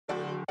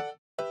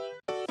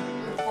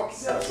fuck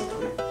is that?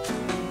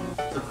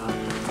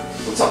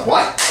 What's up?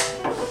 What?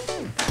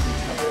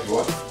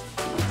 What?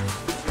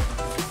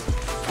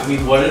 I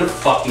mean, what an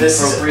fucking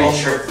appropriate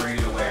shirt for you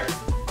to wear.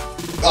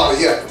 Oh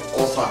yeah,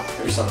 all the time,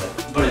 every Sunday.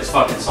 But it's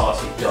fucking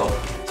saucy, dope.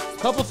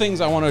 Couple things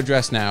I want to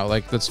address now.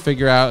 Like, let's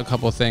figure out a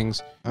couple of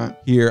things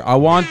here. I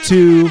want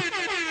to.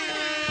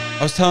 I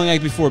was telling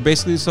Ike before,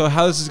 basically, so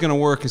how this is gonna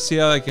work is see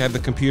how like you have the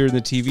computer and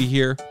the TV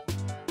here.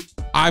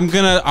 I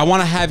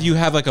want to have you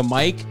have like a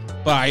mic,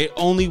 but I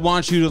only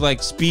want you to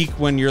like speak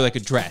when you're like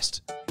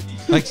addressed.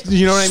 Like,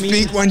 you know what I mean?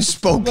 Speak when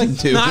spoken like,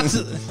 to.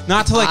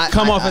 Not to like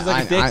come off as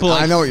like a dick, but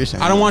like, I know what you're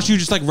saying. I don't want you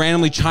just like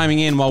randomly chiming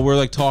in while we're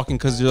like talking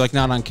because you're like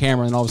not on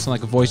camera and all of a sudden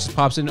like a voice just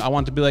pops in. I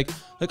want it to be like,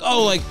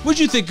 oh, like, what'd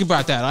you think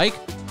about that, Ike?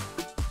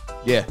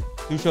 Yeah.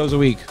 2 shows a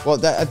week. Well,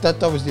 that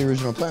was the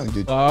original plan,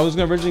 dude. I was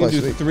originally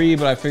gonna do 3,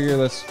 but I figured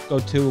let's go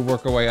 2 and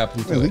work our way up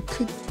into it. We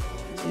could.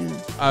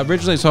 Yeah.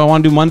 Originally, so I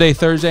want to do Monday,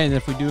 Thursday, and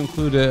if we do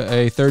include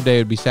a third day,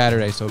 it would be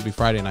Saturday, so it would be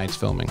Friday nights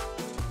filming.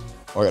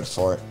 Oh, I got to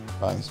fart.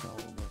 Probably smell a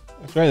little bit.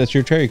 That's right. That's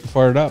your chair. You can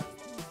fart it up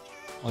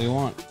all you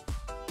want.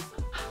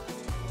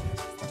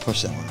 I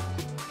push that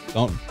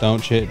one.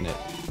 Don't shit in it.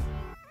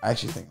 I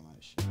actually think I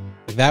might shit.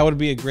 Like, that would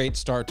be a great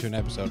start to an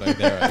episode right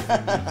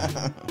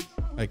there.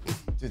 Like,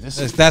 dude,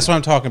 that's what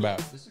I'm talking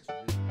about.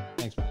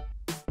 Thanks,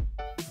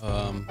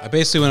 man. I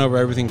basically went over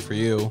everything for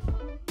you.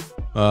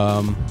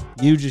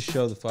 You just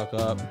show the fuck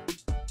up.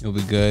 You'll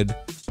be good.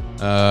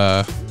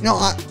 No,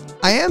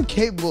 I am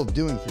capable of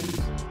doing things.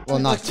 Well,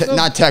 not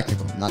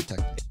technical.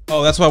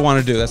 Oh, that's what I want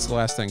to do. That's the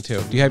last thing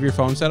too. Do you have your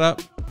phone set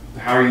up?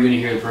 How are you going to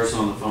hear the person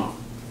on the phone?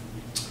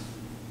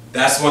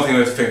 That's one thing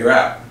we have to figure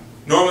out.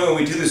 Normally when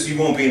we do this, you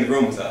won't be in the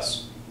room with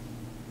us.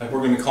 Like, we're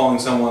going to be calling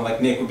someone,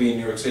 like Nick would be in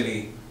New York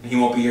City, and he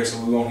won't be here,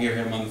 so we won't hear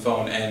him on the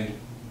phone, and,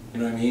 you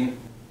know what I mean?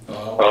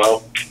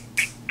 Hello?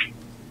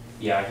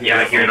 Yeah,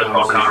 I hear the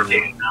phone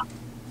conversation now.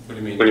 What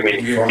do you mean? What do you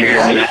mean? You hear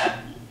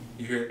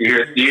Do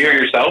you hear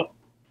yourself?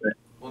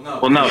 Well,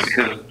 no,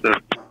 because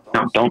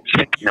no, don't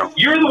say no.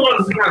 You're the one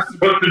who's not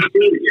supposed to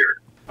be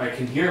here. I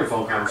can hear a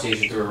phone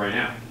conversation through it right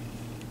now.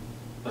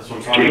 That's what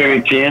I'm Can trying you hear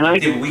me, to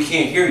TNI? Yeah, but we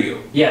can't hear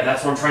you. Yeah,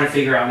 that's what I'm trying to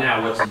figure out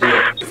now, what to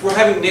do. If we're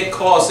having Nick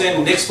call us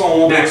in, Nick's phone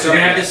won't Max, be you're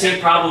going to have the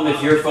same problem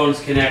if your phone's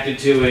connected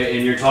to it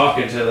and you're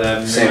talking to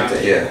them. Same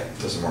thing, yeah. It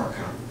doesn't work,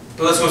 huh?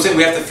 But that's what I'm saying.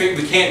 We have to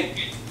figure. We can't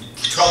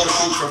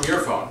troubleshoot from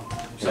your phone.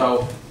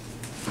 So,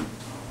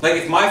 like,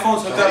 if my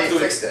phone's hooked up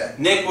to it,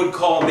 Nick would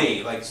call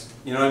me. Like,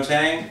 you know what I'm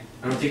saying?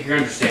 I don't think you're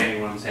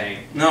understanding what I'm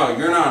saying. No,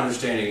 you're not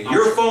understanding.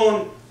 Your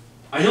phone.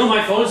 I know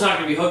my phone is not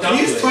going to be hooked up to it.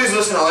 Can you just please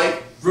listen to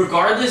Ike?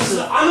 Regardless,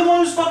 I'm the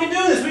one who's fucking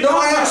doing this. No,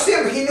 I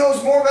understand, but he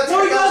knows more about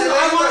No, he technology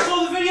doesn't. than I watched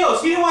all the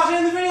videos. He didn't watch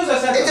any of the videos I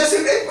sent him. It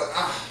doesn't.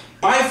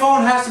 My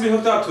phone has to be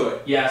hooked up to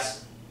it.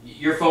 yes,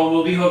 your phone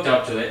will be hooked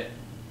up to it,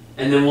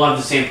 and then we'll have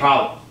the same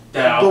problem.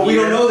 But we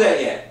don't know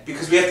that yet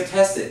because we have to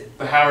test it.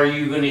 But how are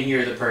you going to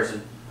hear the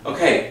person?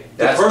 Okay,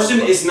 the person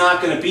is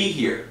not going to be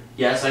here.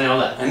 Yes, I know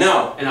that. I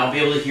know. And I'll be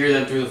able to hear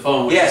them through the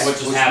phone, which Yes, is what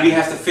just which happened. we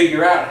have to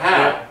figure out how.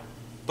 Yeah.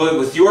 But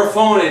with your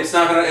phone, it's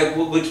not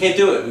gonna. We can't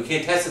do it. We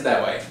can't test it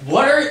that way.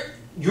 What are...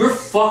 You're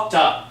fucked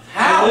up.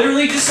 How? I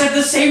literally just said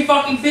the same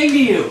fucking thing to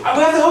you. I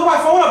would have to hook my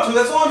phone up to it.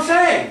 That's all I'm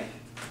saying.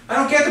 I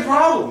don't get the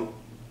problem.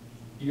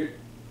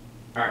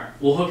 Alright,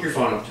 we'll hook your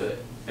phone up to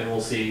it, and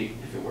we'll see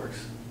if it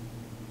works.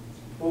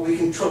 Well, we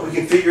can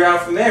figure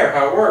out from there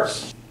how it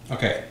works.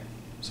 Okay,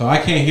 so I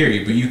can't hear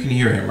you, but you can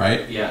hear him,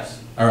 right? Yes.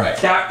 All right.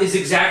 That is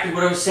exactly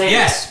what I was saying.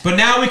 Yes, but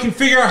now we can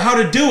figure out how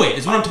to do it.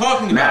 Is what I'm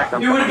talking about.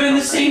 It would have been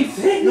the same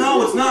thing.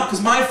 No, it's not,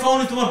 because my phone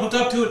is the one hooked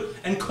up to it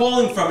and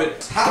calling from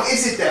it. How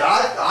is it that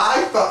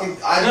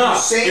I'm No,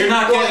 saying you're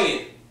not getting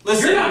it.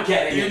 Listen, You're not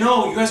getting it.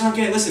 No, you guys aren't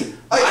getting it. Listen.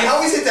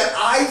 How is it that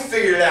I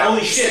figured it out?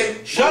 Holy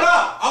shit! Shut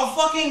up! I'll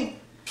fucking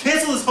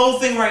cancel this whole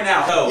thing right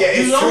now. Yeah,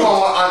 it's true.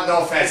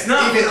 No offense. It's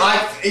not. Even I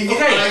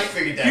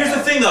figured that out. Here's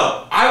the thing,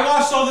 though. I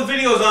watched all the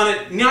videos on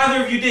it.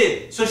 Neither of you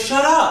did. So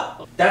shut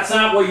up. That's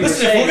not what you're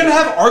saying. Listen, if we're gonna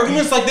have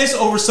arguments like this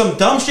over some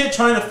dumb shit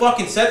trying to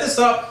fucking set this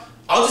up,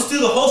 I'll just do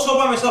the whole show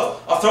by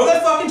myself. I'll throw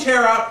that fucking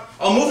chair out.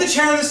 I'll move the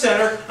chair in the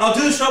center, and I'll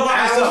do the show by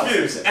myself.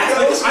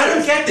 I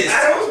don't get this.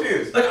 Adam's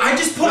views. Like, I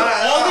just put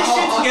all this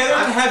shit together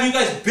to have you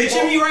guys bitch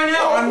at me right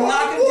now. I'm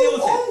not gonna deal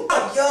with it.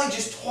 I'm yelling.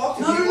 Just talk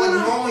to me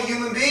like normal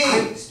human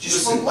beings.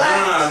 Just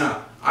relax.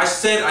 No. I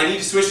said I need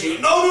to switch you.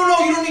 No,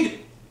 you don't need to.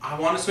 I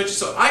want to switch it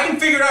so I can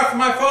figure it out from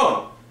my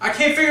phone. I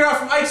can't figure it out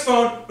from Ike's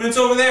phone when it's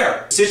over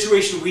there. The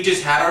situation we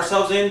just had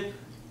ourselves in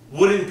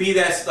wouldn't be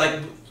that, like,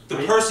 the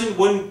person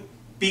wouldn't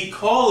be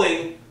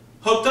calling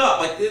hooked up.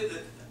 Like,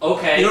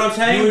 okay, you know what I'm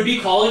saying? You would be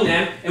calling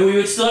them, and we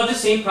would still have the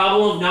same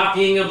problem of not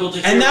being able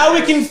to... And now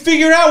we can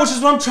figure it out, which is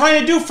what I'm trying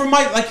to do for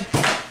my, like,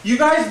 you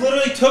guys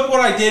literally took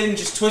what I did and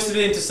just twisted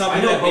it into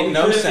something that made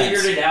no sense. I know, but we could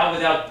have figured it out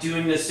without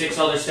doing the 6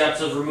 other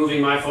steps of removing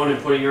my phone and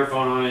putting your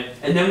phone on it,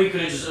 and then we could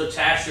have just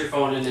attached your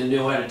phone and then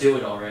knew how to do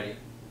it already.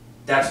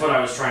 That's what I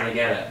was trying to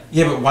get at.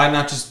 Yeah, but why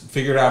not just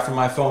figure it out from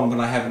my phone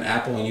when I have an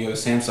Apple and you have a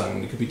Samsung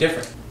and it could be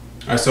different?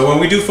 Alright, so when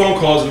we do phone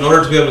calls, in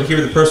order to be able to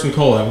hear the person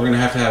calling, we're going to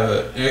have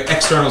an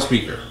external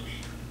speaker.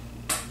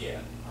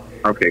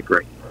 Okay,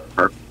 great.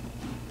 Perfect.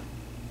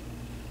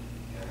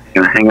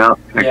 Gonna hang up?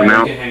 Hang Yeah, him you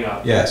out? can hang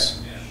up.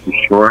 Yes.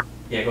 You sure?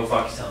 Yeah, go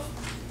fuck yourself.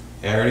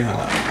 Yeah, I already hung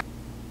up.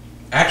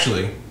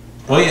 Actually,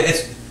 well, yeah,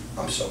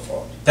 I'm so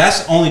fucked.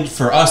 that's only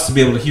for us to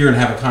be able to hear and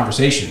have a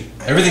conversation.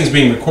 Everything's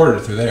being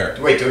recorded through there.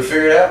 Wait, did we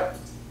figure it out?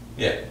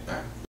 Yeah.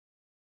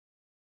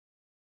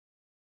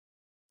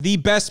 The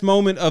best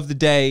moment of the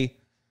day,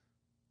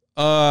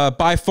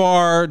 by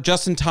far,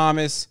 Justin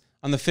Thomas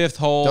on the 5th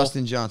hole.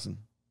 Dustin Johnson.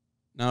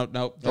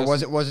 No. Or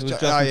was it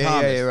Justin oh, yeah,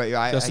 Thomas. yeah,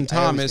 right. Justin I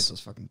always Thomas get those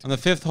fucking on the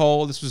 5th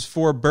hole. This was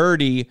for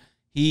birdie.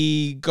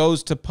 He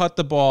goes to putt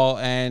the ball,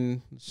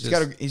 and he's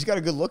got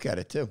a good look at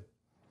it too.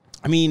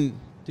 I mean,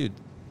 dude,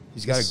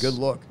 he's got a good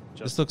look.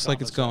 This looks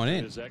like it's going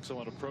in. His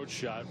excellent approach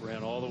shot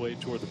ran all the way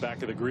toward the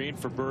back of the green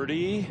for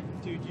birdie.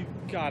 Dude, you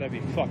gotta be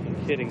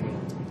fucking kidding me.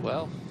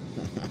 Well,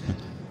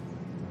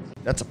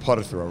 That's a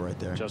putter throw right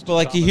there. But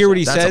like, you hear what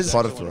he That's says? a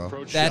putter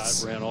throw.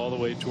 That's ran all the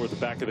way toward the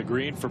back of the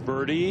green for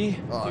birdie.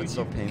 Oh, it's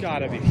so painful.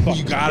 Gotta be fucking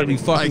You gotta be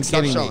fucking Stop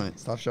kidding showing me. it.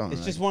 Stop showing it.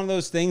 It's just one of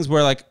those things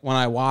where, like, when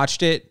I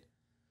watched it,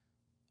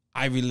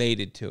 I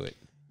related to it.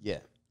 Yeah.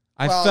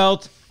 I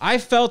felt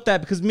that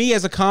because me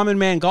as a common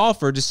man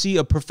golfer, to see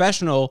a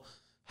professional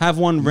have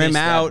one rim Miss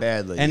that out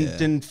badly, and yeah.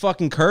 then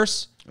fucking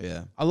curse,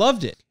 Yeah. I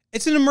loved it.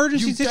 It's an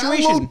emergency You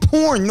situation. download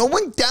porn. No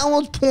one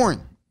downloads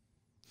porn.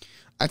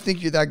 I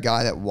think you're that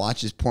guy that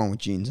watches porn with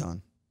jeans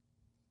on.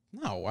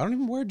 No, I don't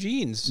even wear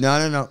jeans.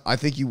 No. I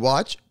think you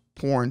watch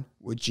porn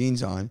with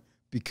jeans on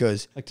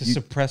because Like to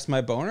suppress my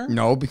boner?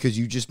 No, because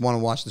you just want to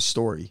watch the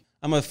story.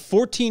 I'm a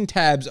 14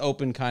 tabs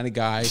open kind of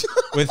guy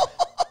with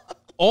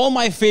all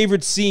my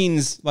favorite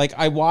scenes. Like,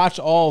 I watch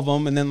all of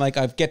them, and then like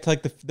I get to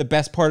like the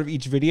best part of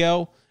each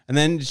video, and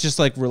then it's just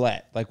like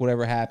roulette. Like,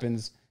 whatever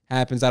happens.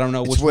 I don't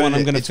know which one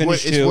I'm going to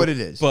finish to. It's what it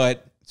is.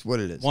 But it's what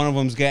it is. One of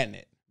them's getting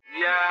it.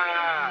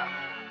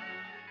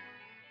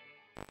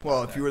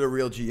 Well, if you were the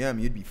real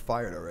GM, you'd be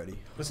fired already.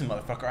 Listen,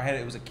 motherfucker,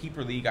 it was a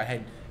keeper league. I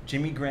had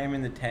Jimmy Graham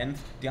in the 10th,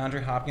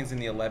 DeAndre Hopkins in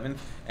the 11th,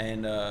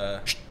 and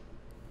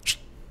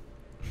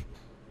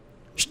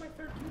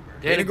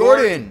Danny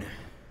Gordon.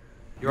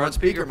 You're on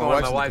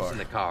speakerphone. My wife's in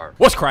the car.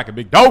 What's cracking,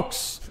 big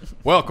dokes?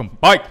 Welcome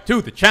back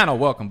to the channel.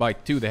 Welcome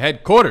back to the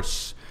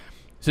headquarters.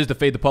 This is the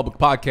Fade the Public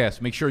podcast.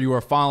 Make sure you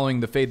are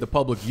following the Fade the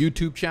Public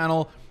YouTube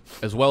channel,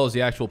 as well as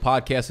the actual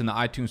podcast in the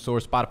iTunes store,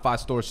 Spotify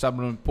store,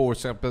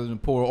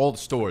 704, all the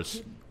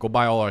stores. Go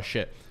buy all our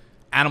shit.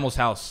 Animals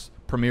House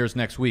premieres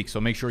next week,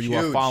 so make sure you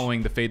are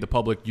following the Fade the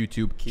Public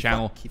YouTube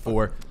channel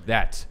for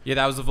that. Yeah,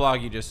 that was the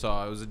vlog you just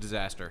saw. It was a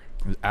disaster.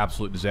 It was an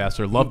absolute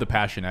disaster. Love the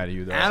passion out of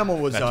you, though. Animal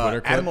was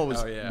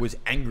was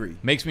angry.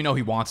 Makes me know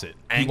he wants it.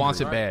 He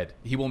wants it bad.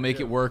 He will make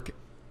it work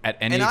at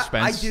any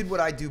expense. I did what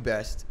I do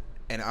best,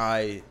 and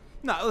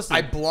No, listen.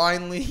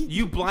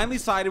 You blindly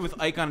sided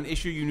with Ike on an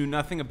issue you knew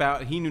nothing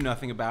about, he knew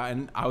nothing about,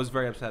 and I was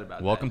very upset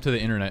about Welcome to the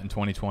internet in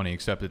 2020,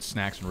 except it's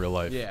snacks in real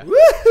life. Yeah.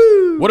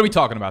 Woohoo! What are we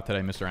talking about today,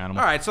 Mr. Animal?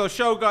 All right, so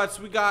show guts.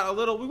 We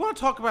want to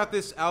talk about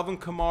this Alvin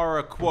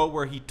Kamara quote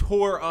where he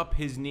tore up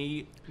his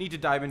knee. Need to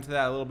dive into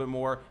that a little bit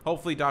more.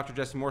 Hopefully, Dr.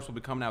 Jesse Morse will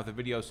be coming out with a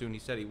video soon. He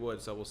said he would,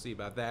 so we'll see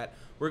about that.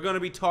 We're going to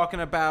be talking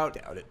about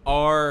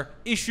our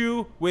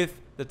issue with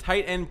the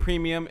tight end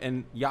premium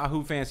and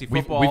Yahoo Fantasy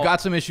Football. We've got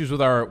some issues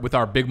with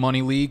our big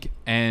money league,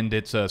 and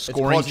it's a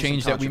scoring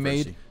change that we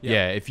made.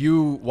 Yeah, if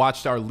you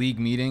watched our league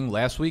meeting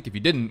last week, if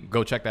you didn't,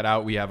 go check that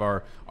out. We have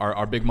our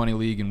big money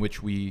league in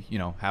which we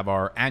have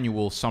our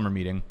annual summer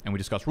meeting, and we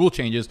discuss rule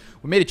changes.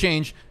 We made a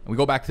change, and we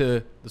go back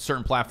to the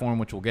certain platform,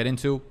 which we'll get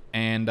into,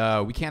 and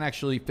we can't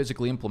actually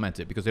physically implement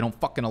it because they don't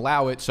fucking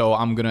allow it. So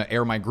I'm gonna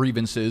air my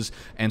grievances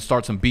and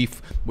start some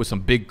beef with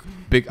some big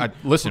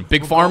listen,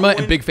 big pharma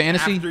and big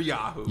fantasy. After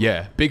Yahoo.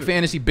 Yeah, big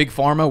fantasy, big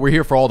pharma. We're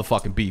here for all the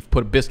fucking beef.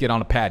 Put a biscuit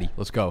on a patty.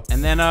 Let's go.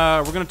 And then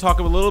we're going to talk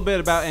a little bit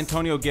about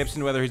Antonio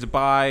Gibson, whether he's a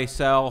buy,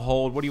 sell,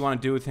 hold. What do you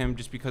want to do with him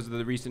just because of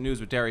the recent news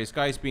with Derrius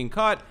Guice being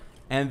cut?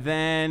 And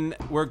then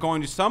we're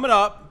going to sum it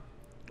up.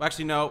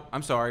 Actually, no,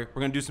 I'm sorry.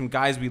 We're going to do some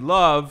guys we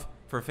love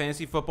for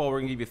fantasy football. We're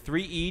going to give you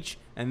 3 each.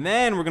 And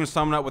then we're going to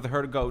sum it up with a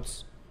herd of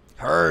goats.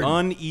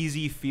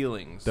 Uneasy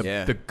feelings.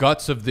 The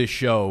guts of this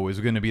show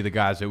is going to be the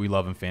guys that we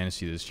love in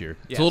fantasy this year.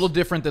 It's a little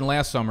different than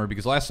last summer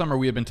because last summer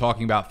we had been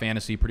talking about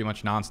fantasy pretty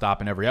much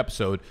nonstop in every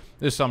episode.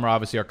 This summer,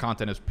 obviously, our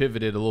content has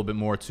pivoted a little bit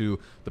more to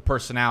the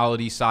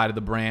personality side of the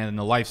brand and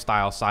the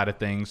lifestyle side of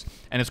things.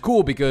 And it's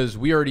cool because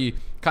we already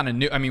kind of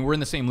knew. I mean, we're in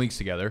the same leagues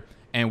together.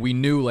 And we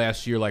knew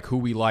last year like who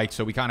we liked,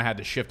 so we kind of had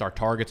to shift our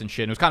targets and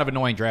shit. And it was kind of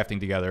annoying drafting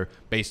together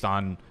based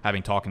on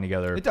talking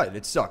together. It did.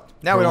 It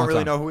sucked. Now we don't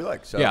really know who we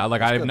like. So yeah,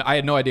 like I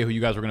had no idea who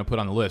you guys were going to put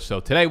on the list. So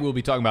today we'll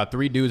be talking about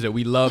 3 dudes that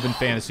we love in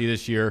fantasy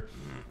this year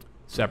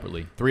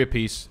separately. 3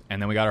 apiece.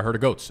 And then we got our herd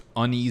of goats.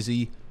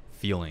 Uneasy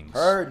feelings.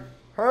 Herd.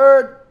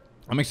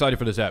 I'm excited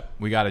for this app.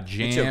 We got a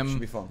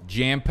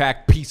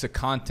jam-packed piece of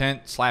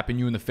content slapping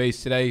you in the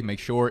face today. Make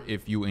sure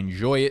if you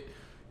enjoy it,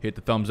 hit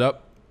the thumbs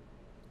up.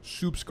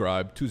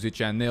 Subscribe to the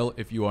channel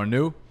if you are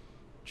new.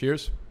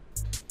 Cheers.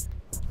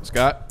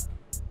 Scott,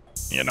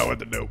 you know what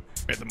to do.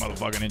 Hit the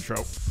motherfucking intro.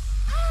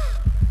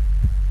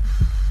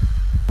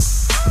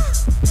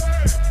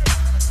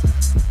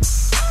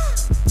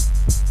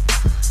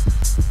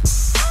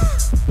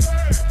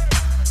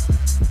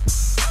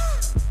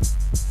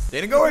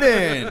 Dana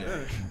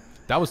Gordon.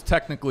 That was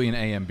technically an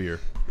AM beer.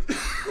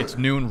 It's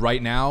noon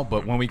right now,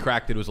 but when we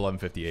cracked it, it was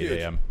 11:58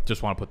 a.m.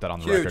 Just want to put that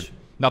on the record.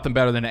 Nothing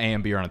better than an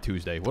AM beer on a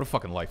Tuesday. What a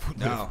fucking life.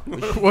 No.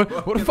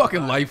 what a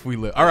fucking life we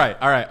live. All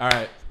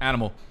right.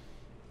 Animal.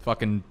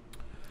 Fucking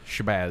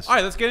Shabazz. All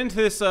right, let's get into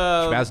this.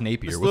 Shabazz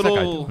Napier. What's that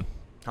guy doing?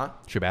 Huh?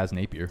 Shabazz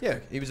Napier. Yeah,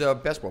 he was a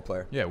basketball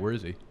player. Yeah, where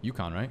is he?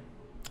 UConn,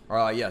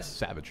 right? Yes.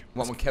 Savage.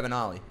 Went with Kevin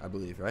Ollie, I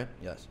believe, right?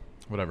 Yes.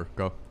 Whatever.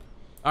 Go.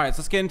 All right, so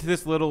let's get into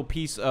this little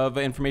piece of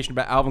information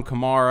about Alvin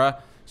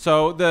Kamara.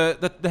 So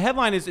the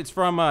headline is it's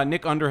from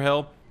Nick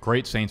Underhill.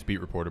 Great Saints beat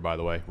reporter, by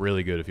the way.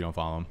 Really good if you don't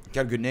follow him.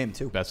 Got a good name,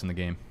 too. Best in the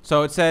game.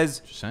 So it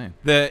says, Just saying.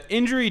 The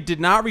injury did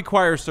not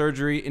require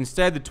surgery.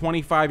 Instead, the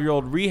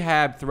 25-year-old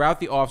rehabbed throughout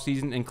the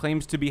offseason and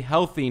claims to be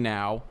healthy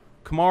now.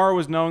 Kamara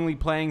was knowingly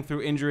playing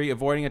through injury,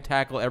 avoiding a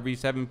tackle every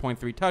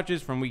 7.3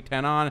 touches from week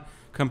 10 on,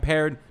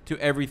 compared to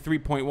every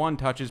 3.1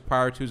 touches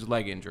prior to his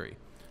leg injury.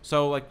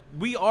 So, like,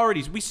 we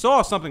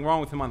saw something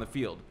wrong with him on the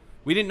field.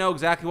 We didn't know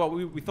exactly what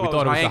we thought.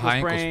 It was a high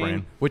ankle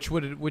sprain, which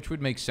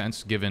would make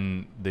sense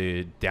given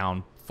the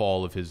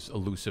downfall of his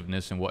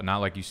elusiveness and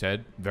whatnot. Like you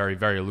said, very,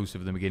 very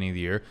elusive at the beginning of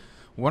the year.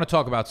 We want to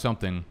talk about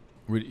something.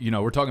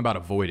 We're talking about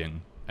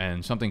avoiding,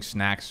 and something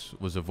Snacks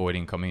was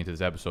avoiding coming into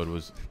this episode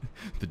was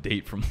the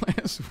date from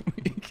last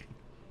week.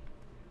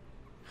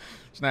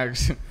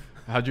 Snacks,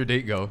 how'd your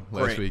date go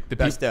last week? The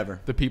best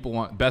ever. The people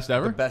want best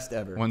ever. The best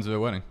ever. When's the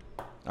wedding?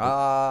 It's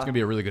gonna be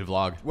a really good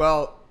vlog.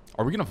 Well.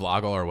 Are we gonna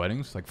vlog all our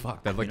weddings? Like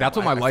fuck that. Like that's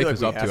what my life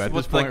is up to at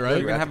this point, right?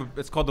 We're gonna have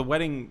it's called the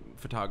wedding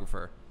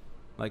photographer.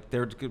 Like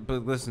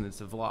but listen,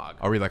 it's a vlog.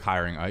 Are we like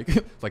hiring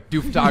Ike? Like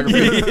do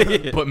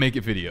photography, but make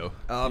it video.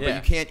 But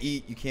you can't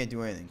eat. You can't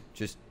do anything.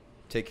 Just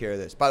take care of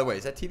this. By the way,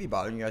 is that TV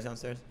bothering you guys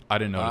downstairs? I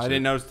didn't notice. I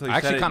didn't notice. Till you I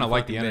actually kind of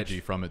like the bitch. energy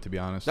from it, to be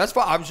honest. That's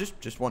fine. I was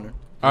just wondering.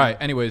 All right.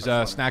 Anyways,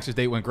 Snacks'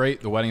 date went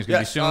great. The wedding's gonna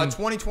be soon.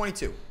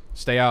 2022.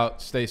 Stay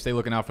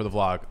looking out for the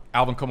vlog.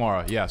 Alvin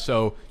Kamara, yeah.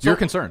 So you're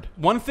concerned.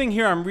 One thing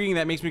here I'm reading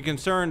that makes me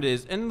concerned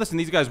is, and listen,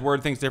 these guys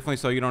word things differently,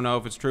 so you don't know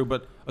if it's true,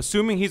 but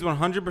assuming he's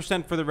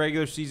 100% for the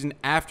regular season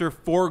after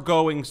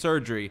foregoing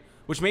surgery,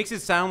 which makes it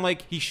sound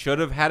like he should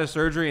have had a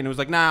surgery and it was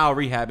like, nah, I'll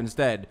rehab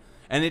instead.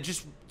 And it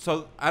just,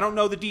 so I don't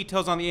know the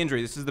details on the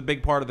injury. This is the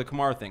big part of the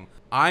Kamara thing.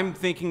 I'm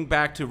thinking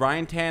back to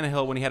Ryan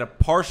Tannehill when he had a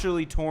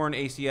partially torn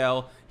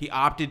ACL. He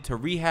opted to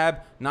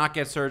rehab, not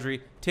get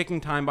surgery, ticking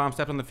time bomb,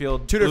 stepped on the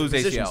field, two different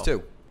lose positions ACL. Too.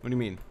 What do you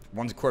mean?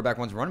 One's a quarterback,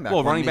 one's a running back.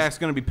 Well, running back's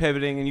going to be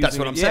pivoting and using. That's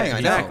what I'm saying.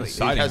 Exactly.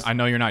 Siding. I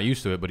know you're not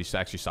used to it, but he's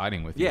actually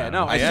siding with you. Yeah,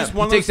 no, it's just he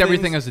one of takes those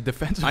everything things. as a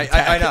defensive I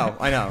attack.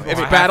 I know. If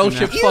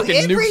Battleship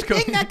fucking nukes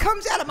everything that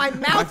comes out of my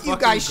mouth, you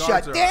guys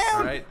shut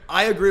down. Right?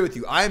 I agree with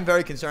you. I am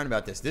very concerned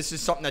about this. This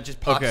is something that just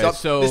pops Okay, up.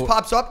 so- This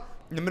pops up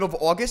in the middle of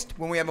August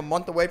when we have a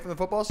month away from the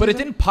football season. But it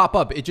didn't pop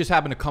up. It just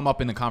happened to come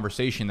up in the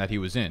conversation that he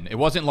was in. It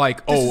wasn't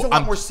like, This is a lot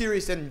I'm more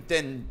serious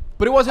than.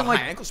 But it wasn't a high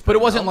like, ankle sprain, but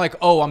it wasn't no. like,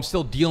 oh, I'm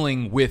still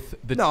dealing with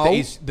the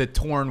No. the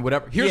torn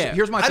whatever.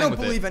 Here's my I thing don't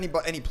with believe it.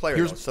 any player.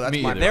 Here's though, so that's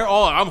me my. either. They're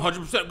all, I'm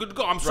 100% good to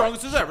go. I'm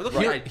strongest as ever. Look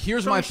at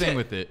Here's my thing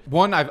with it.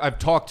 One, I've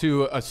talked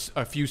to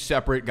a few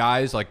separate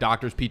guys, like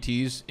doctors,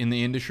 PTs in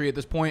the industry at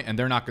this point, and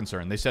they're not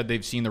concerned. They said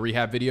they've seen the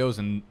rehab videos,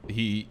 and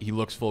he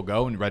looks full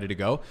go and ready to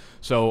go.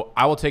 So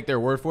I will take their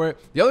word for it.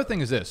 The other thing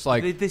is this,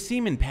 like they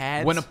seem in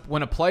pads.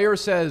 when a player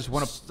says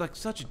it's like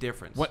such a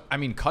difference. I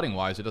mean, cutting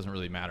wise, it doesn't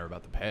really matter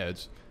about the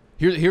pads.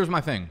 Here's my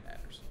thing.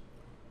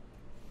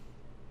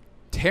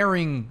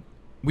 Tearing,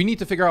 we need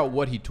to figure out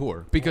what he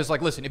tore. Because,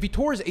 like, listen, if he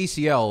tore his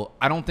ACL,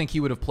 I don't think he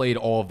would have played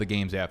all of the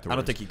games afterwards. I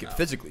don't think he could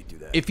physically do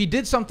that. If he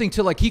did something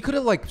to, like, he could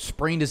have, like,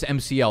 sprained his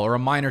MCL or a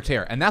minor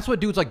tear. And that's what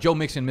dudes like Joe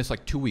Mixon missed,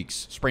 like, 2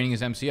 weeks spraining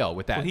his MCL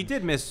with that. Well, he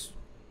did miss.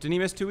 Didn't he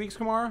miss 2 weeks,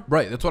 Kamara?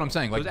 Right, that's what I'm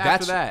saying. Like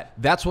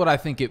that's what I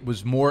think it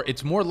was more.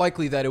 It's more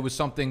likely that it was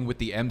something with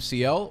the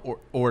MCL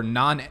or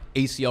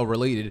non-ACL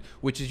related,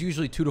 which is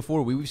usually 2 to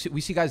 4. We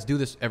see guys do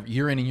this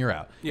year in and year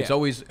out. Yeah. It's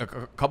always a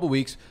couple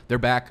weeks, they're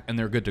back and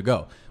they're good to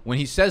go. When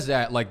he says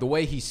that, like the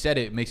way he said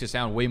it makes it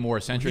sound way more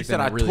eccentric. He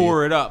said than I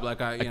tore it up,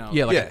 like I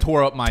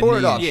tore up my knee. Tore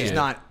it up. Yeah. It's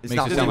not. Makes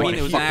it sound like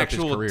it was an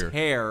actual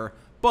tear,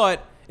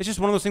 but it's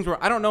just one of those things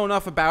where I don't know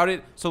enough about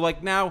it. So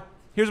like now.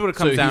 Here's what it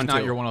comes down to. So he's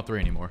not your 103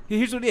 anymore.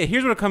 Here's what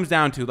it comes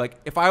down to. Like,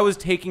 if I was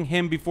taking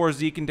him before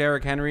Zeke and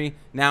Derrick Henry,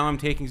 now I'm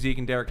taking Zeke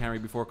and Derrick Henry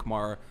before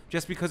Kamara,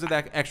 just because of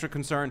that extra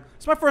concern.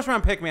 It's my first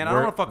round pick, man. I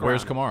don't want to fuck around.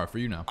 Where's Kamara for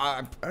you now?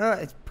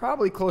 It's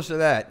probably close to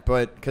that,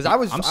 but because I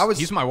was,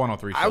 he's my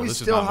 103. I was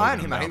still high on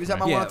him. He was at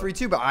my 103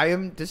 too, but I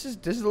am. This is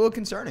a little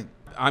concerning.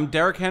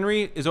 Derrick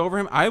Henry is over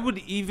him. I would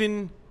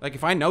even like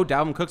if I know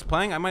Dalvin Cook's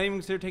playing, I might even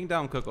consider taking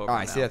Dalvin Cook over. All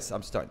right, see,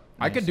 I'm starting.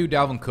 I could do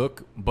Dalvin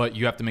Cook, but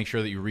you have to make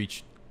sure that you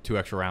reach 2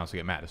 extra rounds to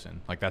get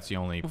Madison. Like that's the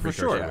only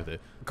precursor with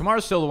it.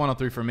 Kamara's still the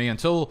 103 for me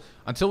until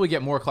we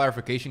get more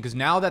clarification. Because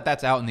now that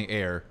that's out in the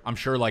air, I'm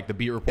sure like the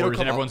beat reporters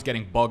and everyone's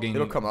getting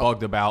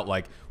bugged about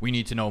like we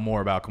need to know more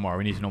about Kamara.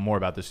 We need to know more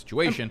about this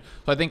situation.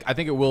 So I think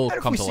it will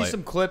come to light. If we see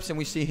some clips and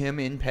we see him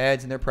in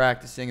pads and they're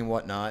practicing and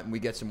whatnot, and we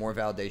get some more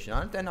validation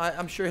on it, then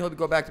I'm sure he'll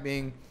go back to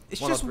being.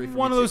 It's just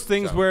one of those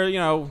things where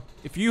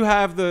if you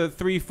have the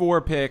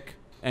 3-4 pick.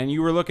 and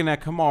you were looking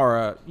at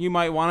Kamara, you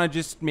might want to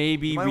just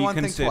maybe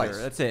reconsider.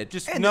 That's it.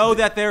 Just and know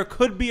that there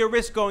could be a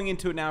risk going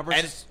into it now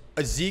versus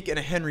a Zeke and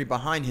a Henry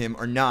behind him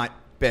are not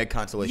bad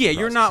consolation. Yeah,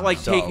 you're not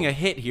like taking a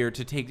hit here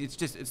to take.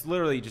 It's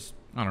literally just.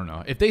 I don't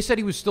know. If they said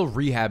he was still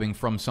rehabbing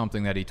from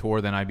something that he tore,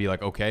 then I'd be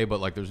like, okay.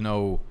 But like,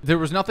 there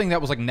was nothing that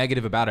was like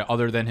negative about it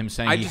other than him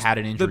saying he had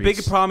an injury. The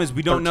big problem is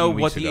we don't know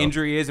what the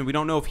injury is, and we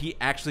don't know if he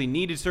actually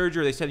needed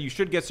surgery. They said you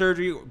should get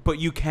surgery, but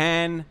you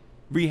can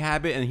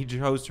rehab it, and he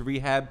chose to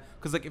rehab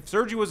because like if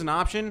surgery was an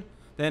option,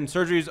 then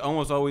surgery is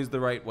almost always the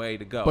right way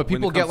to go. But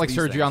people get like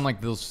surgery on like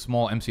those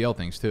small MCL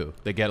things too.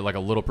 They get like a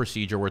little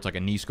procedure where it's like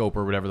a knee scope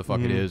or whatever the fuck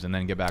it is, and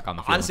then get back on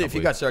the field. Honestly, if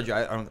you got surgery,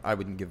 I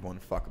wouldn't give one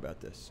fuck about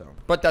this. So,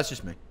 but that's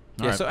just me.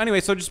 Yeah. Right. So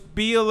anyway, so just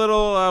be a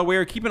little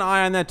aware. Keep an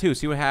eye on that too.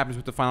 See what happens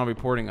with the final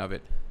reporting of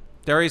it.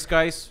 Derrius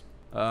Guice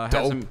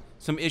had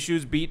some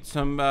issues, beat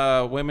some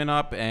women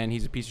up, and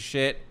he's a piece of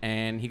shit,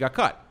 and he got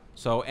cut.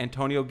 So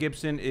Antonio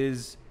Gibson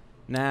is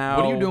now.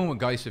 What are you doing with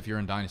Guice if you're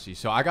in Dynasty?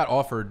 So I got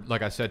offered,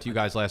 like I said to you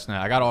guys last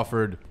night, I got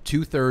offered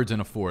 2/3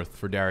 and a 4th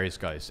for Derrius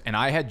Guice, and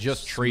I had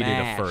just traded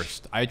a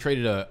first. I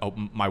traded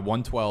my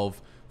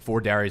 112 for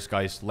Derrius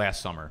Guice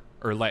last summer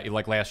or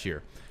like last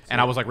year. And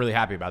I was like really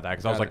happy about that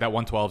because I was like, that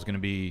 112 is going to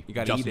be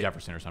Justin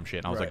Jefferson or some shit.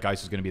 And I was like,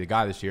 Guice is going to be the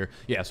guy this year.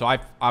 Yeah, so I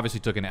obviously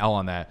took an L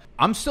on that.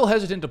 I'm still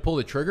hesitant to pull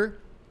the trigger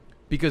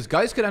because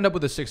Guice could end up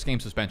with a 6-game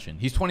suspension.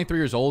 He's 23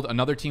 years old.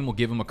 Another team will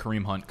give him a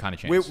Kareem Hunt kind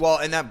of chance.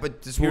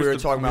 But this is what we were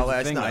talking about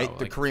last night.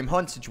 The Kareem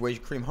Hunt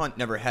situation. Kareem Hunt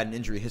never had an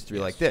injury history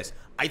like this.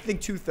 I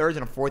think 2/3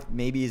 and a 4th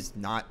maybe is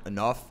not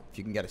enough. If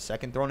you can get a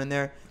 2nd thrown in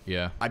there,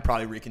 I'd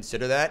probably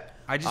reconsider that.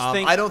 I just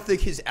think I don't think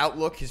his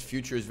outlook, his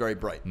future is very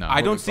bright. No,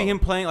 I don't see him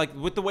playing like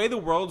with the way the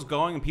world's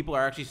going and people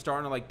are actually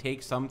starting to like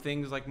take some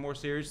things like more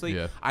seriously.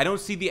 Yeah. I don't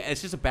see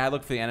it's just a bad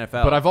look for the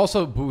NFL.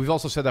 But we've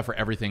also said that for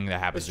everything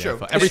that happens. It's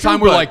true. Every time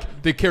we're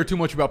like they care too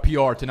much about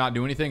PR to not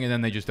do anything, and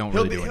then they just don't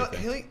really do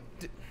anything.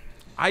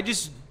 I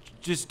just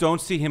don't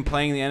see him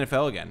playing in the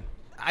NFL again.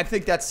 I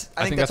think that's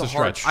a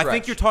hard stretch. I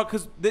think you're talking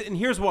and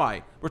here's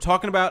why we're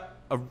talking about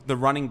the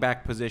running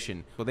back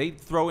position. So they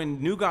throw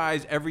in new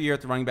guys every year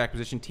at the running back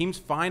position. Teams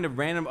find a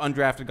random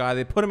undrafted guy,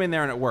 they put him in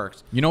there, and it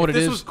works. You know what it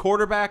is? If this was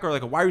quarterback or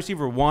like a wide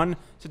receiver 1,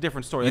 it's a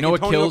different story. You know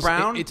what Antonio kills?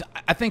 Brown,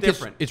 I think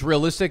it's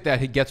realistic that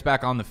he gets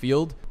back on the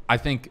field. I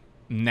think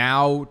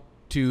now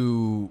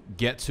to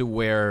get to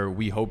where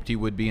we hoped he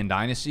would be in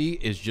Dynasty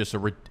is just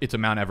it's a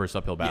Mount Everest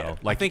uphill battle.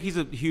 Yeah. Like, I think he's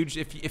a huge.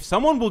 If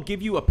someone will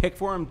give you a pick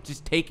for him,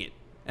 just take it.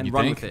 And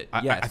run with it.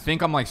 Yes. I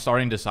think I'm like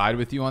starting to side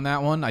with you on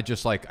that one. I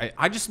just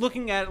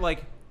looking at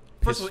like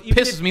first of all,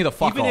 pisses me the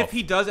fuck off. Even if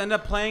he does end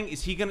up playing,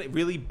 is he gonna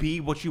really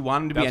be what you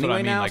want him to be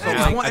anyway? Now,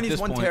 he's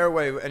one tear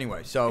away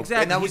anyway. So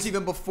exactly. And that was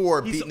even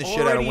before beating the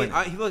shit out of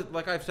women.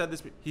 Like I've said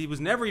this, he was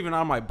never even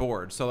on my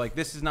board. So like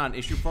this is not an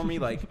issue for me.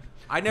 Like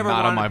I never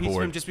wanted a piece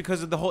of him just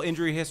because of the whole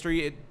injury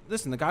history.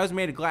 Listen, the guy was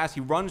made of glass.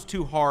 He runs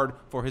too hard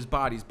for his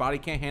body. His body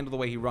can't handle the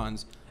way he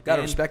runs.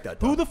 Gotta respect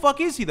that. Who the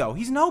fuck is he though?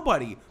 He's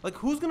nobody. Like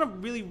who's gonna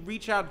really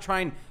reach out and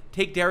try and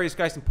take Derrius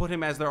Guice and put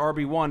him as their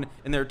RB1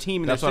 in their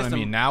team? That's what I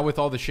mean. Now with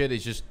all the shit,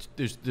 it's just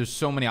there's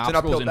so many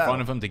obstacles in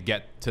front of him to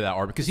get to that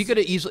RB. Because he could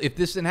have easily, if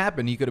this didn't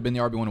happen, he could have been the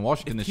RB1 in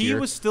Washington this year. If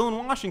he was still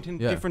in Washington,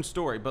 different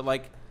story. But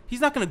like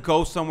he's not gonna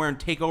go somewhere and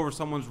take over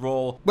someone's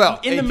role. Well,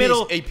 in the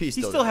middle, he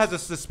still has a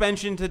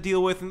suspension to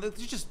deal with, and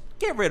just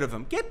get rid of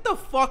him. Get the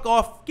fuck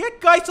off.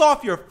 Get Guice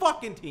off your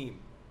fucking team.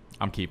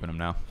 I'm keeping him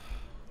now.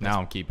 Now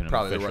I'm keeping him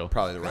probably official.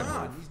 Probably the right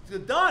move. He's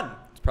done.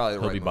 It's probably the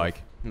right move. He'll be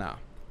bike. No.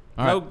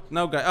 Right.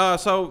 No guy.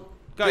 So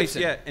Guice,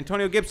 Gibson.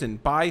 Antonio Gibson,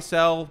 buy,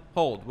 sell,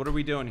 hold. What are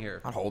we doing here?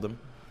 I'll hold him.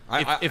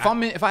 If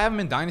I have him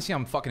in Dynasty,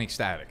 I'm fucking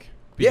ecstatic.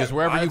 Because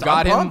wherever you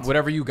got him,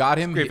 whatever you got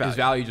him, his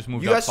value just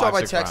moved up. You guys saw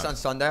my 5-6 text rounds. on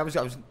Sunday.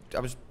 I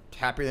was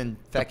happier than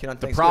fat kid on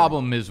Thanksgiving. The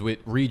problem is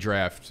with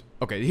redraft.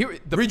 Okay,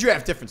 the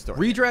redraft, different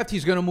story. Redraft,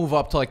 he's going to move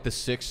up to like the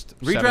 6th,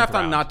 redraft. 7th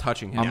I'm not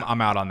touching him. I'm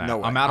out on that.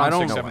 No I'm out on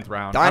 6th, 7th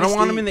round. Dynasty, I don't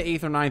want him in the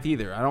 8th or 9th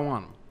either. I don't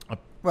want him.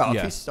 Well,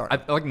 if he's starting.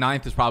 Like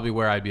 9th is probably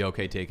where I'd be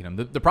okay taking him.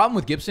 The problem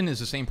with Gibson is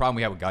the same problem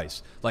we have with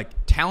Guice. Like,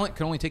 talent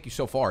can only take you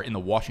so far in the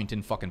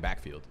Washington fucking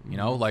backfield. You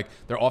know? Like,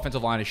 their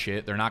offensive line is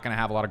shit. They're not going to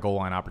have a lot of goal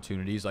line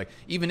opportunities. Like,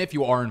 even if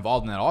you are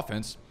involved in that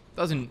offense,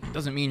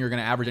 doesn't mean you're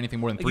going to average anything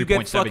more than 3.7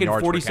 yards per carry. You get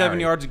fucking 47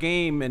 yards a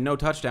game and no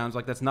touchdowns.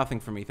 Like, that's nothing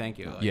for me. Thank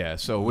you. Like, yeah,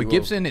 so with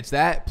Gibson, it's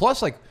that.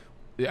 Plus, like,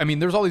 I mean,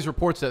 there's all these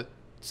reports that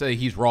say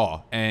he's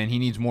raw and he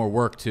needs more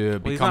work to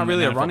become he's not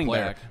really an a running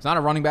player. back. It's not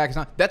a running back. It's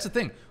not. That's the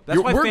thing. That's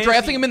We're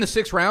drafting him in the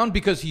 6th round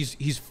because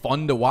he's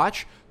fun to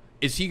watch.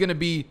 Is he going to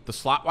be the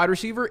slot wide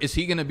receiver? Is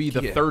he going to be the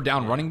 3rd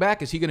down running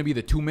back? Is he going to be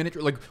the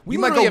 2-minute? Like we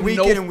might go week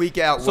in and week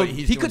out. So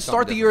he could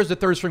start the year as the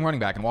 3rd string running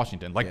back in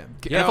Washington. Like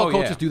NFL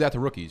coaches do that to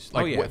rookies.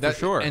 Like for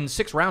sure. And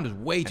 6th round is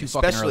way too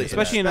fucking early.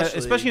 Especially in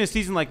a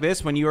season like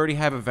this when you already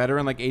have a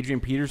veteran like Adrian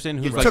Peterson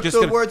who's like just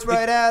the words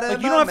right out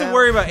of you don't have to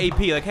worry about AP.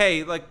 Like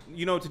hey, like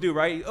you know what to do,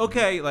 right?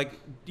 Okay, like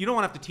you don't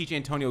want to have to teach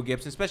Antonio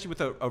Gibson, especially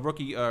with a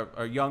rookie,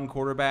 a young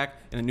quarterback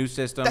in a new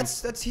system.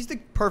 He's the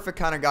perfect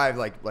kind of guy.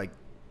 Like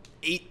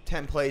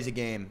 8-10 plays a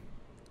game.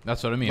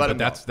 That's what I mean. But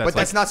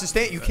that's not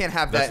sustainable. You can't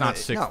have that.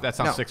 That's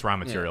not sixth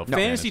round material. Yeah.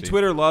 Fantasy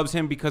Twitter loves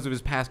him because of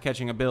his pass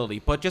catching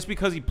ability. But just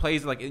because he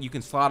plays like you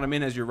can slot him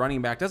in as your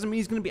running back doesn't mean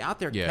he's going to be out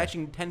there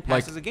catching 10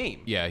 passes a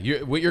game. Yeah,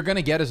 what you're going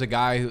to get is a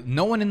guy who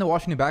no one in the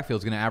Washington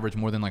backfield is going to average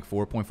more than like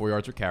 4.4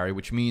 yards per carry,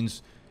 which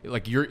means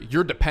like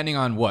you're depending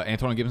on what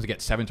Antonio Gibson to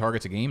get 7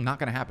 targets a game. Not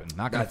going to happen.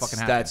 Not going to fucking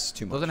happen. That's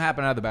too much. Doesn't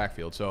happen out of the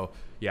backfield. So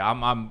yeah,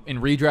 I'm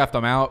in redraft.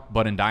 I'm out,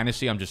 but in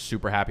dynasty, I'm just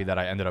super happy that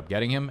I ended up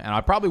getting him, and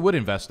I probably would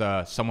invest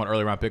somewhat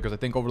early round pick because I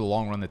think over the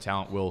long run the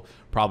talent will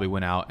probably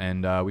win out.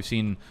 And we've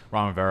seen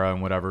Ron Rivera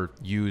and whatever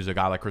use a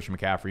guy like Christian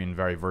McCaffrey in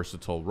very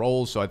versatile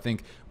roles. So I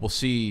think we'll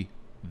see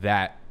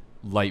that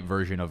light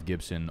version of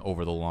Gibson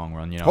over the long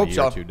run. You know, a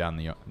year or two down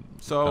the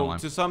line.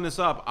 To sum this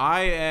up,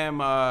 I'm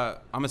a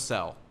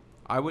sell.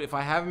 If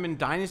I have him in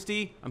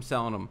dynasty, I'm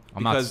selling him.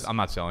 I'm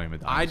not selling him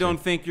in dynasty. I don't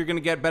think you're going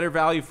to get better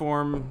value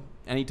for him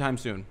anytime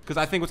soon. Because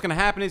I think what's going to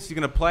happen is he's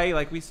going to play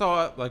like we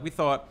thought.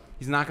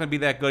 He's not going to be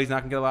that good. He's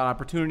not going to get a lot of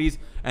opportunities.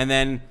 And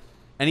then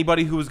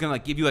anybody who was going to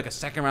like give you like a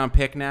second round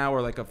pick now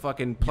or like a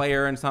fucking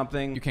player and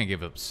something. You can't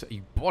give up.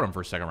 You bought him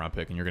for a second round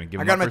pick, and you're going to give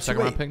him up for a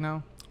second round pick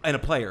now. And a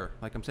player,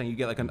 like I'm saying, you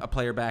get like a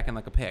player back and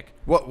like a pick.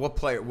 What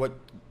player? What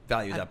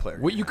value is that player?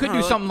 Well, you could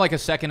do something like a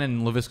second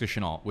and Laviska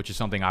Shenault, which is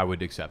something I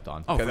would accept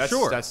on. Oh, for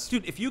sure.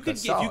 Dude, if you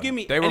give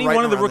me any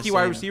one of the rookie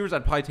wide receivers,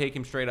 I'd probably take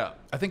him straight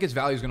up. I think his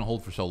value is going to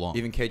hold for so long.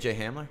 Even KJ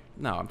Hamler?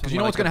 No, I'm because you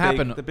know what's going to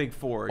happen. The big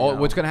four.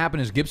 What's going to happen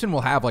is Gibson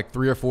will have like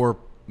 3 or 4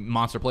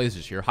 monster plays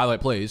this year,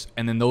 highlight plays,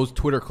 and then those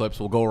Twitter clips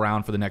will go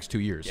around for the next 2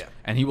 years. Yeah.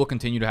 And he will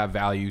continue to have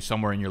value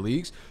somewhere in your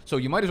leagues. So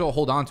you might as well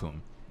hold on to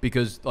him.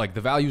 Because like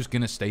the value is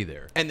gonna stay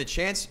there, and the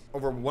chance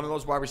over one of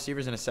those wide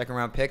receivers in a second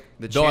round pick,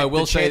 the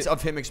chance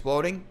of him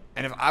exploding,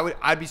 and if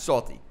I'd be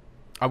salty.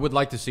 I would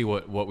like to see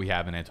what we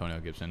have in Antonio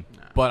Gibson,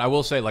 but I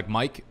will say like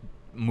Mike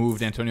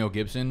moved Antonio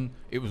Gibson.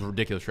 It was a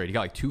ridiculous trade. He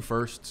got like 2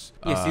 firsts.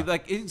 Yeah, see,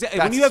 like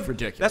when you have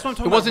ridiculous. That's what I'm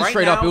talking about. It wasn't right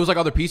straight now, up. It was like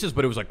other pieces,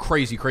 but it was like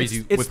crazy. It's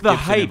with the Gibson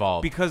hype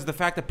involved. Because the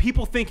fact that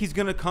people think he's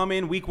gonna come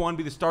in week 1,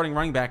 be the starting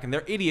running back, and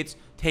they're idiots.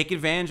 Take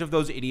advantage of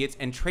those idiots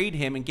and trade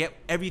him and get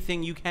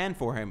everything you can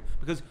for him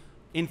because.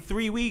 In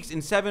 3 weeks,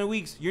 in 7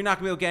 weeks, you're not going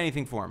to be able to get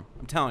anything for him.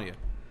 I'm telling you.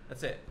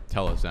 That's it.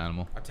 Tell us,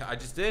 Animal. I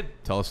just did.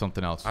 Tell us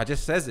something else. I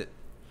just says it.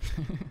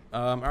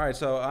 All right,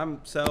 so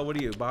I'm sell. What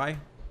do you buy?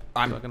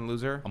 I'm fucking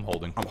loser. I'm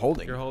holding.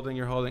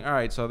 You're holding. All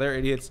right, so they're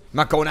idiots. I'm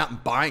not going out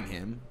and buying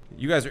him.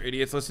 You guys are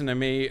idiots. Listen to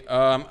me.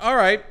 All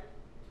right.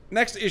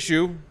 Next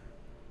issue.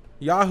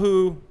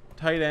 Yahoo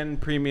tight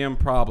end premium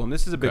problem.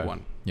 This is a big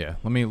one. Yeah.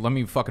 Let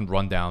me fucking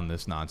run down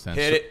this nonsense.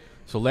 Hit it.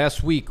 So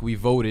last week we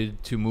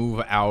voted to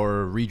move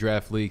our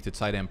redraft league to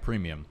tight end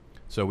premium.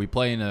 So we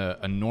play in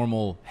a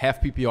normal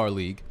half PPR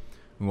league.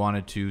 We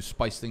wanted to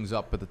spice things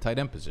up at the tight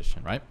end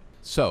position, right?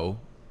 So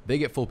they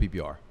get full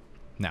PPR.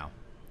 Now,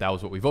 that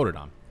was what we voted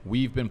on.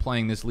 We've been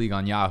playing this league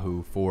on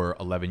Yahoo for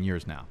 11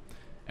 years now.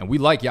 And we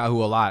like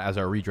Yahoo a lot as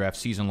our redraft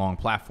season-long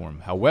platform.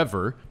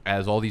 However,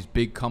 as all these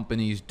big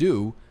companies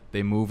do,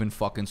 they move in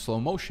fucking slow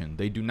motion.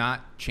 They do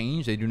not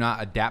change. They do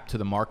not adapt to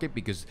the market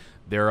because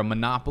they're a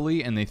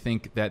monopoly and they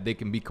think that they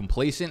can be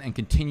complacent and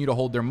continue to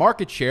hold their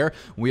market share.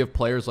 We have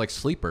players like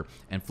Sleeper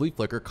and Flea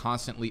Flicker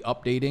constantly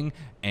updating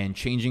and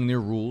changing their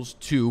rules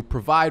to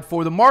provide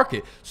for the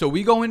market. So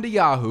we go into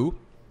Yahoo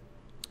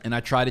and I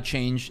try to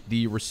change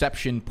the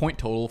reception point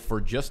total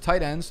for just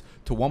tight ends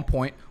to 1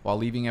 point while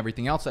leaving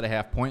everything else at a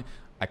half point.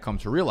 I come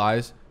to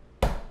realize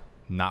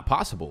not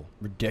possible.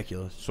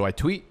 Ridiculous. So I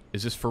tweet,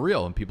 is this for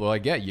real? And people are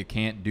like, yeah, you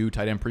can't do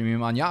tight end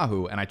premium on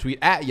Yahoo. And I tweet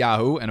at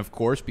Yahoo. And of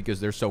course, because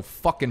they're so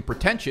fucking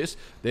pretentious,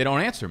 they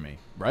don't answer me,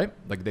 right?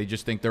 Like they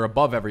just think they're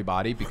above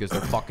everybody because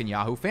they're fucking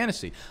Yahoo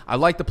Fantasy. I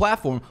like the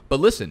platform. But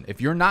listen, if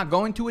you're not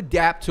going to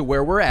adapt to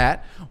where we're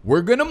at,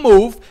 we're going to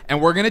move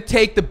and we're going to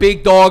take the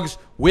big dogs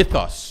with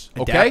us.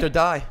 Okay? Adapt or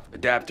die.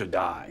 Adapt or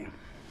die.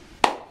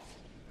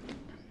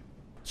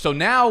 So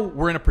now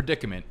we're in a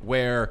predicament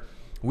where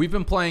we've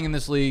been playing in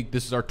this league.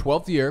 This is our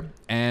 12th year,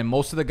 and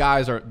most of the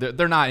guys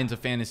they're not into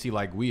fantasy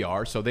like we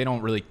are, so they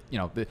don't really,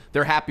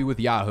 they're happy with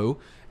Yahoo.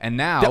 And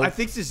now I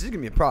think this is going to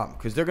be a problem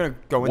because they're going to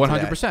go into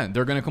 100%.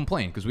 They're going to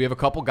complain because we have a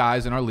couple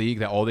guys in our league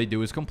that all they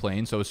do is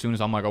complain. So as soon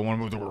as I'm like, I want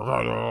to move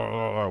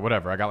to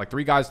whatever, I got like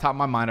 3 guys top of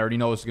my mind. I already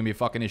know this is going to be a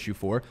fucking issue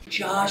for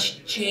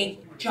Josh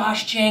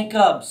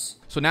Jacobs.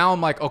 So now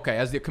I'm like, okay,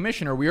 as the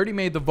commissioner, we already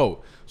made the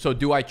vote. So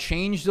do I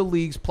change the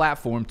league's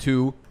platform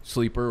to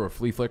Sleeper or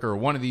Flea Flicker or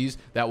one of these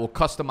that will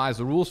customize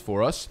the rules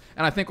for us?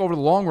 And I think over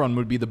the long run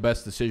would be the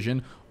best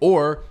decision.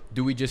 Or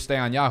do we just stay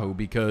on Yahoo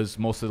because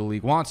most of the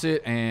league wants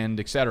it and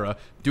etc.?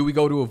 Do we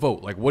go to a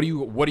vote? Like, what do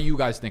you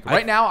guys think?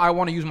 Right now, I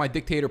want to use my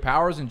dictator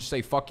powers and just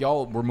say, fuck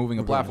y'all, we're moving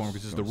a platform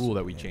because this is the rule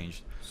that we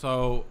changed.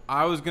 So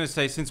I was going to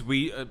say, since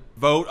we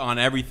vote on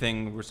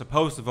everything, we're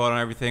supposed to vote on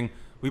everything,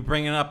 we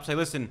bring it up, say,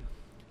 listen,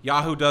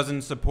 Yahoo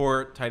doesn't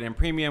support tight end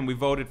premium. We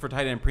voted for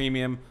tight end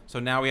premium, so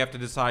now we have to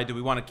decide, do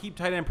we want to keep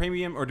tight end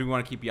premium or do we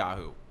want to keep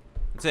Yahoo?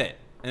 That's it.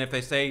 And if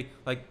they say,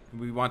 like,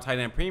 we want tight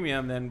end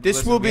premium, then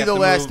this will be the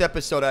last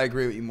episode I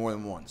agree with you more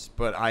than once,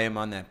 but I am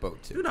on that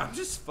boat too. Dude, I'm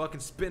just fucking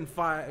spitting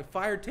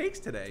fire takes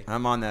today.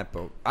 I'm on that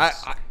boat.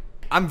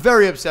 I'm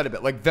very upset about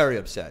it. Like, very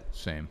upset.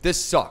 Same.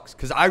 This sucks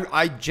because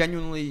I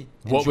genuinely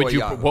enjoy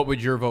Yahoo. What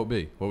would your vote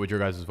be? What would your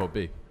guys' vote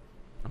be?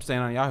 I'm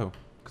staying on Yahoo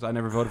because I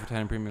never voted for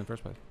Tandem Premium in the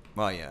first place.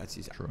 Well, yeah, that's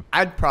easy. True.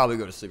 I'd probably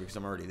go to sleep because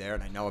I'm already there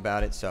and I know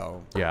about it.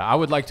 So yeah, I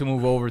would like to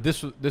move over.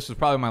 This is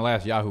probably my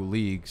last Yahoo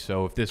league.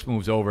 So if this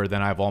moves over,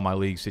 then I have all my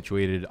leagues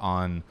situated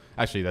on.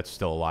 Actually, that's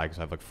still a lie because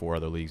I have like 4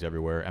 other leagues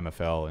everywhere,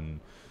 MFL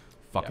and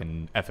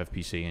fucking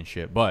FFPC and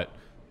shit. But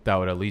that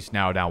would at least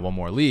narrow down one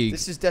more league.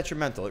 This is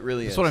detrimental. It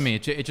really is. That's what I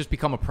mean. It just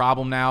become a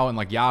problem now, and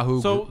like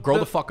Yahoo, So grow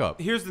the fuck up.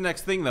 Here's the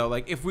next thing though.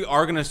 Like if we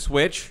are gonna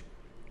switch,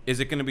 is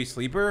it gonna be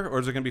Sleeper or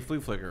is it gonna be Flea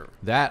Flicker?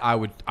 That I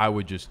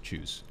would just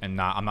choose, and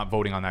I'm not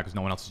voting on that because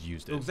no one else has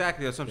used it.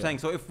 Exactly, that's what I'm saying.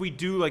 So if we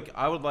do, like,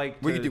 I would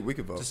like we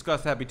could vote.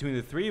 discuss that between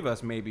the 3 of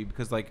us maybe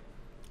because like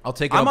I'll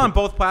take it. I'm on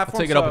both platforms.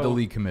 I'll take it up with the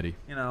league committee.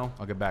 You know,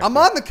 I'll get back. I'm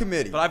on the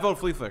committee, but I vote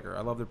Flea Flicker.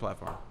 I love their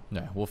platform.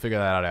 Yeah, we'll figure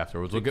that out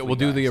afterwards. We'll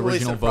do the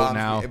original vote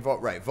now.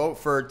 Vote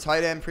for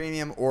tight end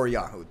premium or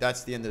Yahoo.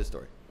 That's the end of the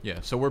story. Yeah,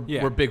 so we're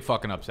big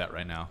fucking upset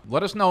right now.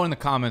 Let us know in the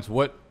comments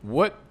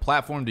what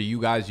platform do you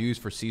guys use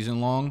for season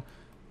long,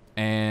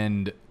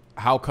 and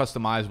how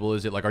customizable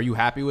is it? Like, are you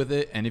happy with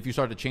it? And if you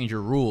start to change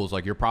your rules,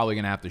 like you're probably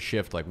gonna have to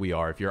shift like we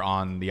are. If you're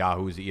on the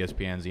Yahoos, the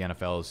ESPNs, the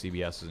NFLs,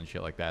 CBSs, and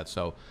shit like that.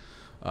 So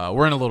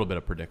we're in a little bit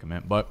of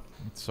predicament, but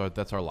so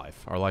that's our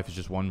life. Our life is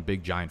just one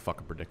big giant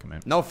fucking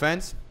predicament. No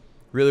offense,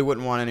 really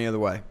wouldn't want any other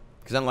way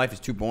because then life is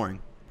too boring.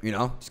 You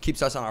know, just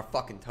keeps us on our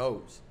fucking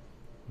toes.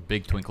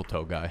 Big twinkle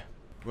toe guy.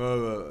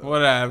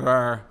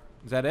 Whatever.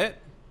 Is that it?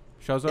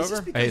 Show's over.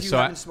 Just because you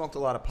haven't smoked a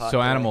lot of pot.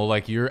 So Animal,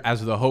 like you're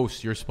as the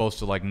host, you're supposed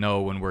to like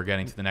know when we're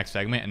getting to the next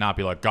segment and not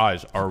be like,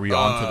 guys, are we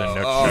on to the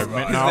next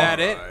segment now? Is that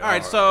it? All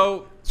right,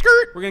 so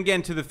we're gonna get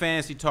into the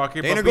fantasy talk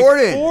here. Dana but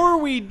Gordon. Before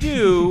we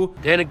do,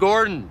 Dana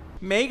Gordon.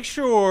 make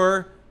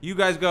sure you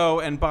guys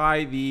go and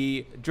buy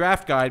the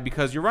draft guide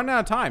because you're running out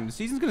of time. The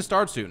season's gonna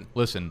start soon.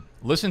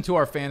 Listen to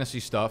our fantasy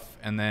stuff,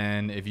 and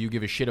then if you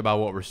give a shit about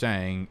what we're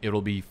saying,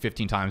 it'll be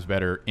 15 times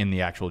better in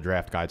the actual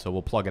draft guide. So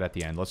we'll plug it at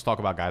the end. Let's talk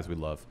about guys we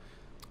love.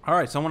 All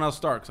right, someone else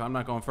start because I'm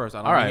not going first. I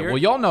don't All right, hear well,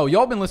 it. y'all know.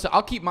 Y'all been listening.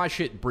 I'll keep my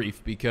shit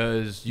brief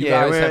because you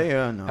guys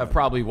have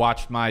probably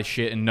watched my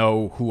shit and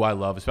know who I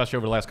love, especially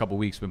over the last couple of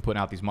weeks. Been putting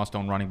out these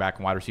must-own running back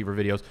and wide receiver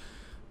videos.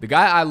 The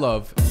guy I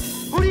love.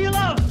 Who do you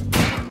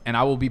love? And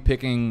I will be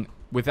picking,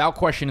 without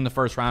question, in the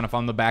first round if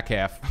I'm the back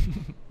half.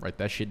 Write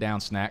that shit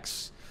down,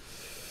 Snacks.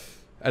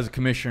 As a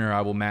commissioner,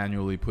 I will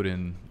manually put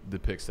in the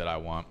picks that I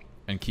want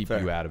and keep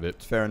you out of it.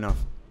 It's fair enough.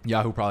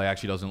 Yahoo probably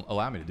actually doesn't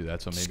allow me to do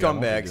that, so maybe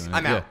scumbags.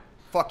 I'm out.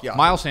 Fuck Yahoo.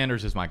 Miles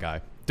Sanders is my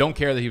guy. Don't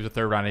care that he was a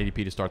third-round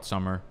ADP to start the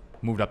summer.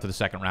 Moved up to the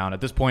second round. At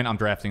this point, I'm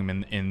drafting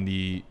him in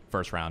the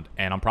first round,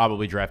 and I'm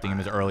probably drafting him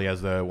as early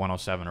as the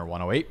 107 or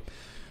 108.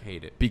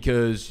 Hate it.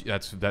 Because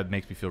that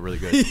makes me feel really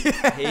good.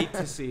 Hate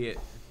to see it.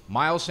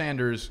 Miles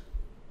Sanders,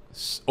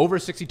 over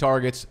 60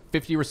 targets,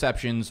 50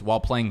 receptions, while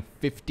playing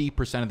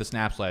 50% of the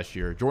snaps last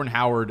year. Jordan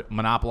Howard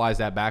monopolized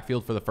that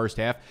backfield for the first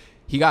half.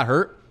 He got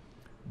hurt.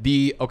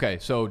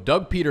 So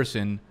Doug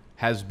Peterson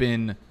has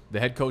been the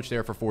head coach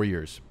there for 4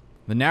 years.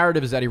 The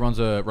narrative is that he runs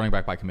a running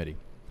back by committee.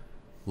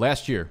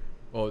 Last year,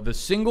 the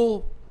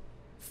single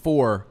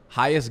 4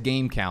 highest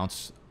game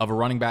counts of a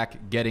running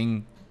back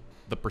getting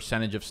the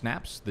percentage of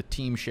snaps, the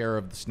team share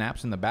of the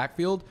snaps in the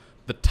backfield,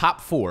 the top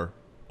 4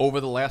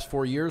 over the last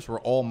 4 years were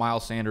all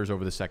Miles Sanders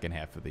over the second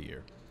half of the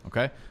year.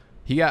 Okay?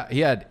 He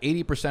had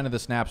 80% of the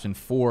snaps in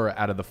 4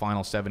 out of the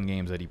final 7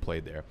 games that he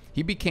played there.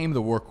 He became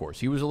the workhorse.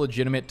 He was a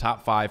legitimate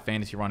top 5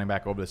 fantasy running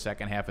back over the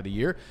second half of the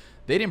year.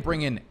 They didn't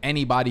bring in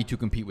anybody to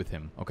compete with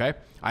him, okay?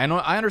 I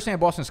understand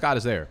Boston Scott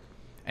is there,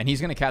 and he's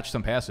going to catch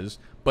some passes,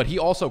 but he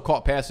also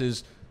caught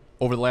passes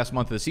over the last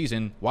month of the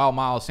season while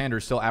Miles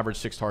Sanders still averaged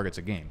 6 targets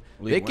a game.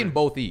 They can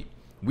both eat.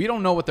 We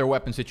don't know what their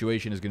weapon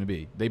situation is going to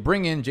be. They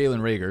bring in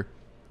Jalen Reagor,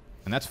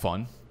 and that's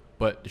fun.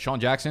 But Deshaun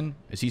Jackson,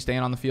 is he staying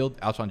on the field?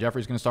 Alshon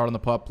Jeffrey's going to start on the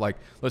pup. Like,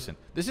 listen,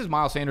 this is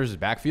Miles Sanders'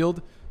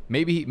 backfield.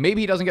 Maybe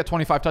he doesn't get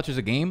 25 touches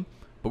a game,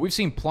 but we've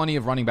seen plenty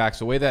of running backs.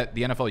 The way that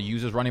the NFL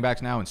uses running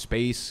backs now in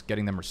space,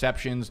 getting them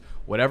receptions,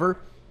 whatever,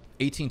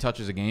 18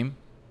 touches a game,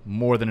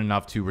 more than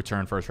enough to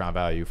return first-round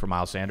value for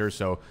Miles Sanders.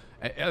 So,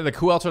 like,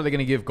 who else are they going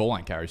to give goal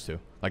line carries to?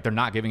 Like, they're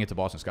not giving it to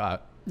Boston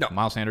Scott. No.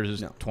 Miles Sanders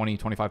is 20,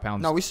 25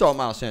 pounds. No, we saw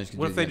Miles Sanders.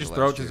 What if they just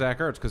throw it to Zach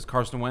Ertz? Because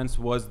Carson Wentz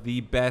was the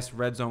best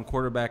red zone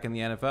quarterback in the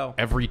NFL.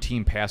 Every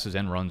team passes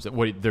and runs.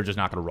 They're just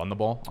not going to run the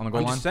ball on the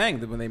goal line? I'm just saying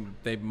that when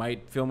they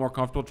might feel more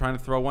comfortable trying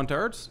to throw one to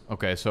Ertz.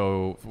 Okay,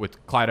 so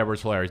with Clyde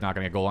Edwards-Helaire, he's not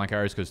going to get goal line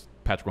carries because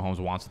Patrick Mahomes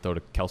wants to throw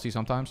to Kelsey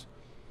sometimes?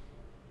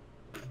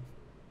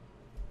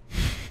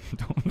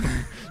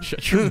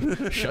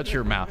 Shut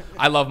your mouth.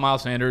 I love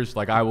Miles Sanders.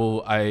 Like,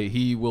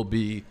 he will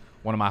be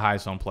one of my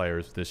highest owned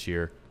players this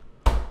year.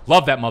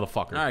 Love that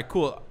motherfucker. All right,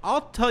 cool. I'll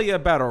tell you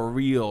about a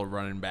real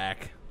running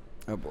back.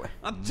 Oh, boy.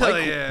 I'll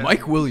tell you.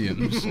 Mike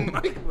Williams.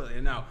 Mike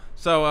Williams, no.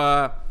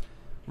 So,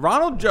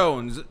 Ronald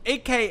Jones,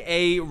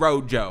 a.k.a.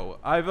 Rojo.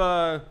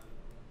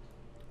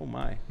 Oh,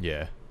 my.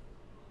 Yeah.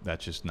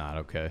 That's just not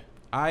okay.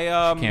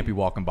 Can't be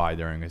walking by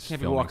during his Can't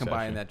be filming walking by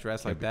session. in that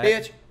dress like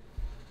that.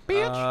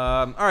 Bitch.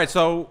 All right,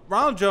 so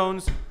Ronald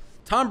Jones,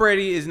 Tom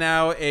Brady is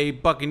now a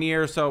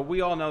Buccaneer, so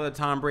we all know that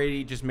Tom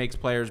Brady just makes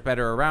players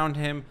better around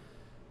him.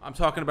 I'm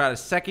talking about a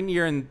second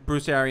year in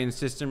Bruce Arians'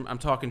 system. I'm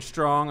talking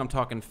strong, I'm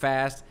talking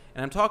fast,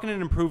 and I'm talking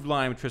an improved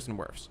line with Tristan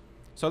Wirfs.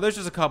 So there's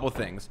just a couple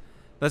things.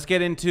 Let's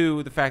get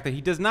into the fact that he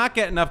does not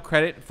get enough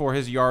credit for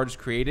his yards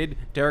created.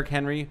 Derrick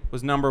Henry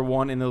was number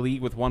 1 in the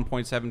league with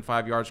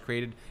 1.75 yards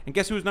created. And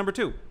guess who was number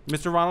 2?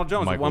 Mr. Ronald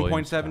Jones with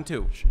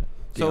 1.72.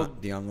 So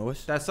Deion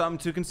Lewis. That's something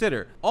to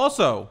consider.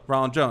 Also,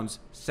 Ronald Jones,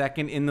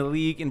 second in the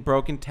league in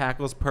broken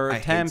tackles per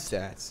attempt. I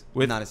hate stats.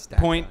 With not a stat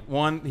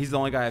 0.1. He's the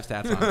only guy I have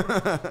stats on.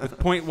 With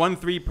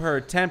 0.13 per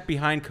attempt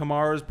behind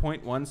Kamara's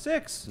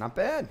 0.16. Not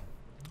bad.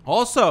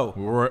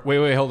 Also.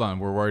 Wait, hold on.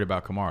 We're worried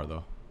about Kamara,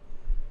 though.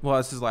 Well,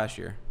 this is last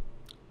year.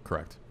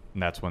 Correct.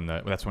 And that's when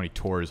he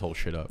tore his whole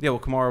shit up. Yeah, well,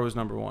 Kamara was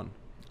number 1.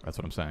 That's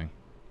what I'm saying.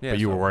 Yeah, but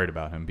you were worried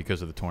about him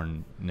because of the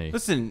torn knee.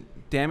 Listen,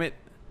 damn it.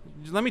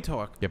 Let me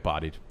talk. Get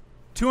bodied.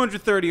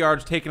 230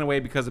 yards taken away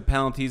because of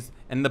penalties,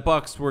 and the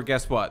Bucs were,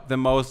 guess what, the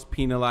most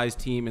penalized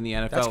team in the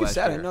NFL That's good last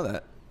stat. year. I didn't know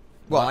that.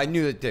 Well, I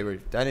knew that they were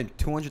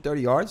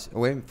 230 yards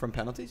away from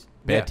penalties.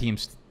 Bad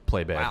teams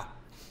play bad. Wow.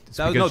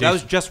 That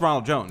was just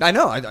Ronald Jones. I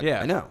know.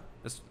 I know.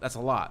 That's a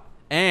lot.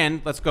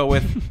 And let's go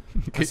with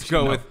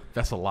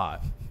that's a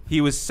lot. He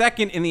was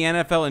second in the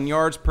NFL in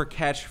yards per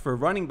catch for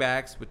running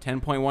backs with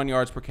 10.1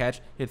 yards per catch.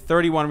 He had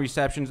 31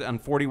 receptions on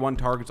 41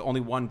 targets,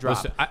 only 1 drop.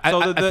 Listen, so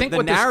I think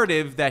the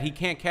narrative that he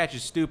can't catch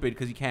is stupid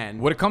because he can.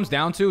 What it comes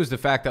down to is the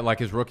fact that like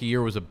his rookie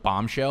year was a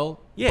bombshell.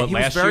 Yeah, but he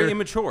last was very year,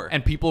 immature.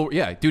 And people,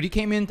 dude, he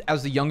came in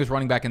as the youngest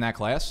running back in that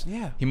class.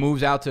 Yeah. He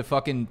moves out to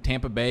fucking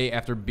Tampa Bay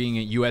after being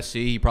at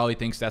USC. He probably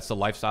thinks that's the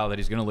lifestyle that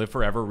he's going to live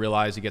forever.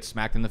 Realize he gets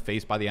smacked in the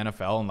face by the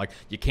NFL. And, like,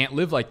 you can't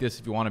live like this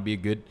if you want to be a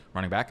good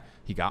running back.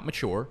 He got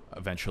mature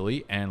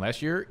eventually. And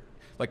last year,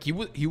 like, he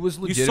was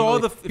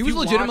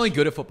legitimately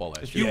good at football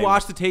last year. If you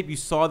watch the tape, you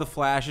saw the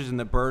flashes and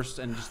the bursts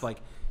and just, like,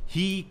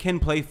 he can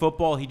play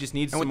football. He just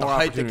needs some more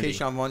opportunity. And with the height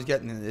that Keyshawn Vaughn's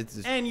getting,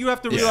 and you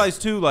have to realize,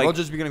 too, like, we're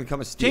just going to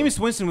become a steal. Jameis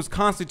Winston was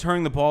constantly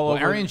turning the ball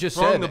over. Arians just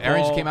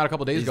came out a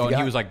couple days ago, and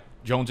he was like,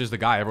 Jones is the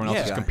guy. Everyone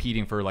else is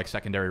competing for, like,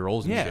 secondary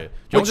roles and shit.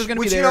 Jones is going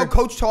to be there. You know,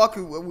 Coach Talk,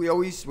 we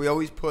always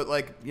put,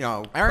 like, you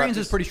know. Arians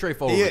is pretty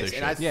straightforward with this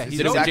shit. Yeah, he's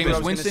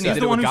Jameis Winston. He's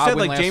the one who said,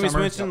 like, Jameis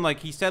Winston,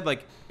 like, he said,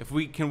 like, if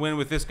we can win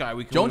with this guy,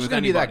 we can win with Jones is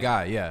going to be that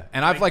guy, yeah.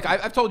 And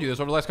I've told you this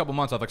over the last couple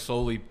months. I've, like,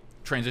 slowly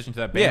transitioned to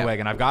that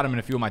bandwagon. I've got him in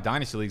a few of my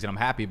dynasty leagues, and I'm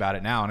happy about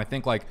it now. And I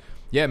think, like,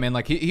 yeah, man,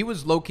 like he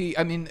was low key.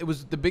 I mean,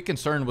 the big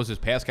concern was his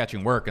pass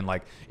catching work, and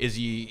like, is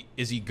he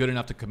good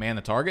enough to command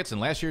the targets? And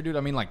last year, dude,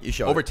 I mean, like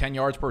over 10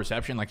 yards per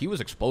reception, like he was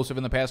explosive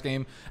in the pass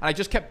game, and I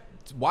just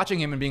kept watching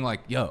him and being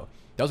like, yo,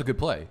 that was a good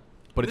play.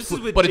 But it's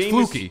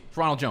fluky. It's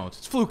Ronald Jones.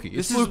 It's fluky.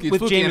 It's fluky.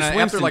 With Jameis and after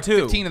Winston like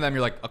too. 15 of them,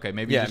 you're like, okay,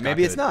 maybe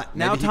maybe it's not.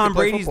 Now Tom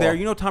Brady's there.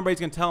 You know Tom Brady's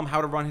gonna tell him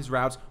how to run his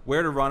routes,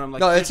 where to run them.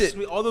 Like, no, that's it.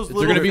 All those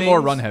they're gonna be more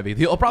run heavy.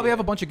 He'll probably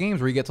have a bunch of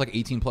games where he gets like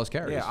 18 plus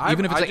carries. Yeah,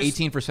 even if it's like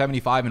 18 for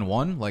 75 and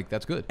 1, like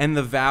that's good. And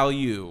the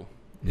value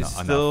is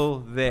still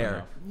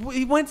there.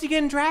 When's he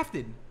getting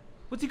drafted?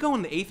 What's he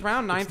going? The 8th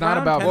round, 9th round? It's not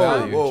about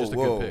value. It's just a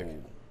good pick.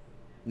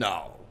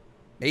 No.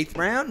 8th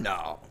round?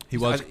 No. He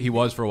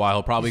was for a while.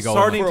 He'll probably go.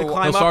 Starting to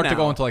climb He'll start up to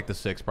now. go into like the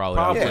 6th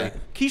probably. Yeah.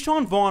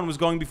 Keyshawn Vaughn was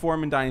going before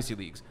him in dynasty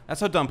leagues. That's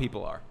how dumb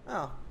people are.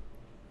 Oh.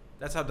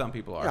 That's how dumb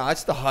people are. No,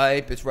 it's the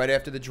hype. It's right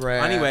after the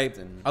draft. Anyway,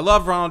 I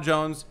love Ronald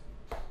Jones.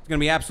 It's going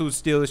to be absolute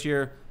steal this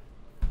year.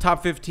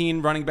 Top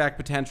 15 running back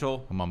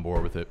potential. I'm on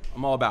board with it.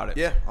 I'm all about it.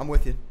 Yeah, I'm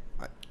with you.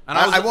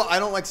 I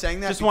don't like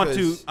saying that.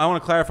 I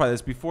want to clarify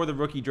this. Before the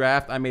rookie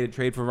draft, I made a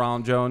trade for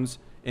Ronald Jones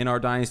in our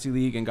dynasty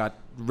league and got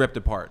ripped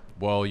apart.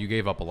 Well, you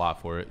gave up a lot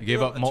for it. You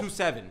gave up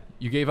 2-7.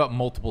 You gave up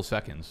multiple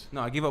seconds.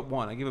 No, I gave up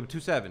 1. I gave up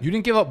 2-7. You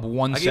didn't give up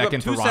 1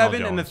 second for Ronald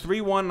Jones. And a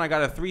 3-1, and I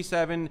got a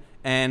 3-7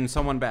 and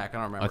someone back. I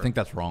don't remember. I think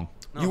that's wrong.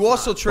 No, you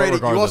also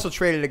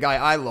traded a guy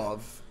I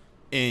love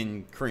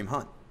in Kareem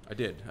Hunt. I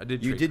did.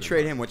 You did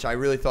trade him, which I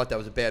really thought that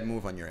was a bad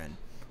move on your end.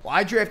 Well,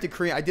 I drafted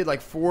Kareem. I did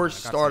like 4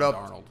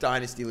 startup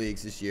dynasty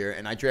leagues this year,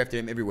 and I drafted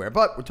him everywhere.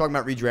 But we're talking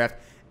about redraft,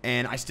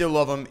 and I still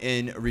love him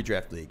in a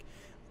redraft league.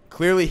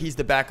 Clearly, he's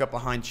the backup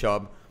behind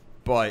Chubb,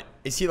 but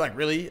is he like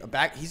really a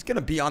back? He's going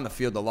to be on the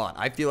field a lot.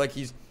 I feel like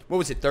he's, what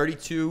was it,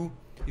 32?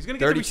 He's going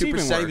to get the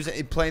receiving work. He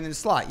was playing in the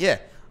slot. Yeah.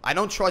 I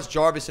don't trust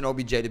Jarvis and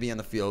OBJ to be on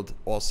the field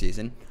all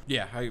season.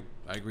 Yeah, I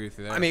agree with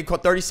you there. I mean, he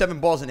caught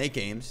 37 balls in 8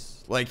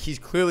 games. Like, he's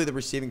clearly the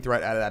receiving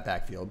threat out of that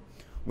backfield.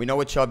 We know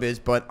what Chubb is,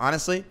 but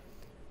honestly,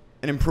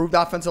 an improved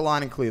offensive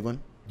line in Cleveland.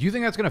 Do you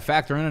think that's going to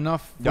factor in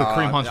enough with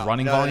Kareem Hunt's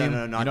running volume?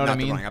 No, you know what I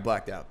mean? I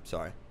blacked out.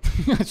 Sorry.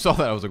 I saw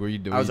that. I was like, what are you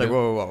doing? I was like,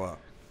 whoa.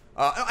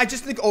 I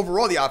just think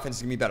overall the offense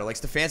is going to be better. Like,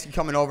 Stefanski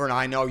coming over, and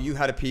I know you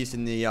had a piece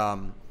in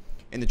the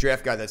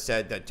draft guide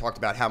that talked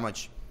about how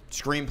much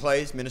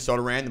screenplays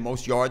Minnesota ran, the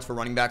most yards for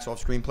running backs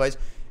off screenplays.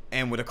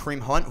 And with a Kareem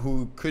Hunt,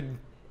 who could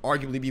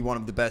arguably be one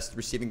of the best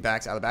receiving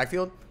backs out of the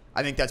backfield,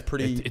 I think that's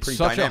pretty It's pretty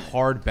such dynamic. a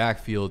hard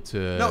backfield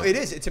to... No, it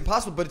is. It's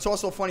impossible, but it's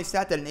also a funny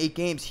stat that in 8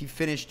 games he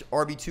finished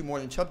RB2 more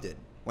than Chubb did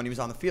when he was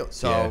on the field.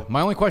 So yeah.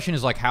 My only question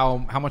is, like, how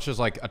much does,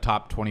 like, a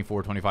top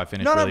 24, 25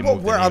 finish really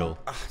move the needle?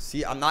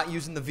 See, I'm not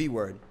using the V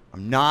word.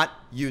 I'm not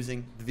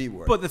using the V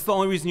word. But that's the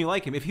only reason you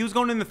like him. If he was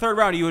going in the 3rd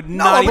round, you would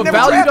No, not but even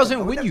value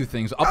doesn't win you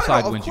things.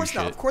 Upside wins you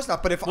shit. Of course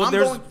not. But if Well, I'm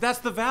going, that's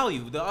the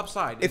value, the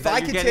upside. If that I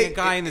you're could getting take a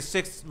guy in the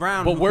 6th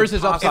round. But where's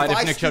his upside if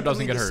if Nick Chubb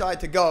doesn't get hurt?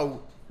 decide to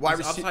go wide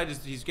His receiver, upside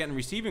is he's getting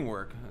receiving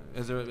work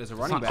as a It's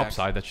running not back.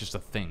 upside. That's just a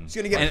thing. he's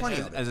going to get plenty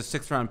of it. As a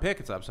 6th round pick,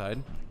 it's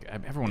upside.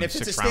 Everyone in If the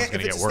it's 6th round is going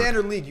to a get work.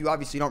 standard league, you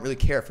obviously don't really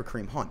care for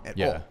Kareem Hunt at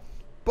all.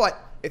 But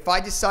if I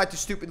decide to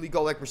stupidly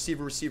go like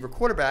receiver,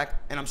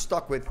 quarterback, and I'm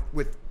stuck with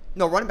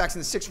no running backs in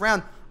the 6th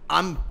round,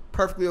 I'm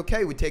perfectly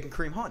okay with taking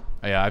Kareem Hunt.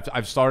 Yeah,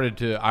 I've started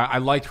to. I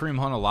liked Kareem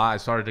Hunt a lot. I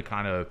started to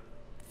kind of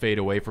fade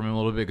away from him a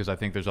little bit because I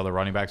think there's other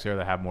running backs there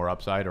that have more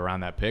upside around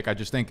that pick. I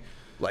just think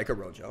like a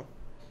Rojo.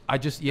 I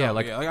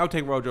would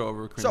take Rojo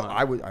over Kareem so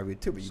Hunt. I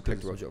would too, but you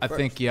picked Rojo first.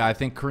 I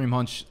think Kareem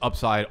Hunt's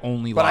upside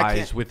only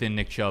lies within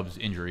Nick Chubb's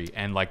injury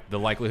and like the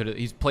likelihood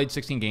he's played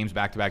 16 games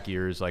back-to-back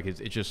years. Like it's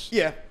just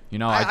you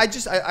know.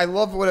 I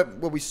love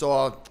what we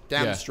saw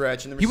down the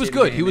stretch. In the he was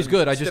good. He was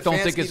good. I just don't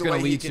think it's going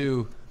to lead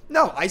to.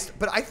 No,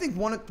 but I think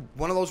one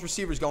of those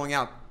receivers going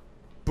out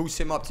boosts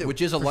him up too,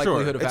 which is a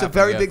likelihood of it's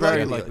happening. A very big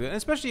likelihood,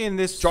 especially in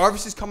this.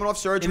 Jarvis is coming off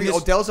surgery.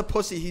 Odell's a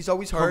pussy. He's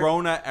always hurt.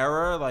 Corona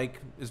era, like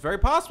it's very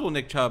possible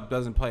Nick Chubb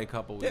doesn't play a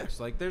couple weeks.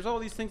 Like there's all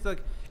these things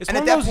like it's and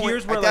one at of those that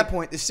years point, where at that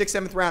point, the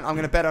 6th, 7th round, I'm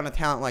going to bet on a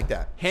talent like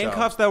that.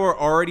 Handcuffs that were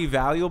already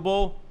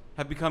valuable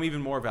have become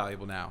even more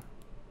valuable now.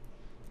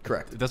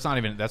 Correct. That's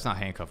not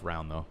handcuff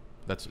round though.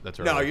 That's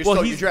early. No,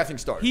 you're drafting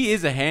starters. He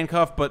is a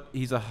handcuff, but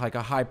he's like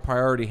a high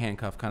priority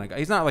handcuff kind of guy.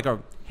 He's not like a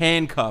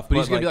handcuff, but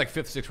he's gonna be like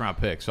 5th, 6th round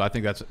pick. So I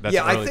think that's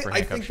early for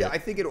handcuff shit. I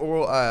think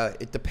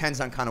it depends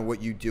on kind of what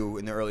you do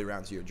in the early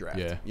rounds of your draft.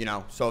 Yeah. You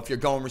know, so if you're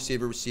going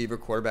receiver,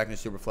 quarterback, and a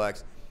super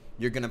flex,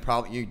 you're gonna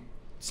probably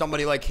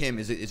somebody like him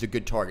is a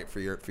good target for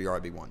your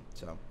RB1.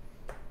 So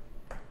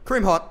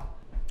Kareem Hunt,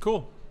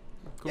 cool.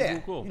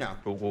 You know,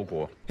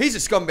 cool. He's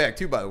a scumbag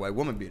too, by the way,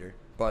 woman beater,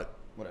 but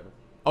whatever.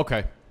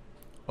 Okay.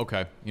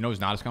 You know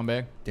who's not a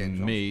scumbag?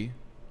 Me.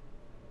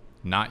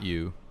 Not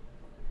you.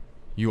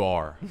 You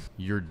are.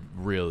 You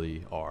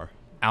really are.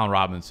 Allen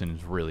Robinson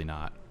is really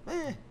not.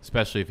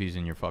 Especially if he's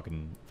in your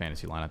fucking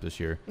fantasy lineup this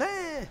year.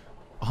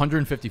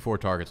 154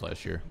 targets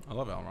last year. I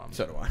love Allen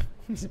Robinson. So do I.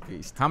 He's a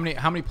beast. How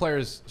many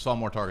players saw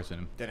more targets than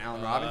him? Than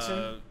Allen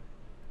Robinson?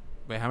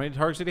 Wait, how many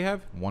targets did he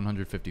have?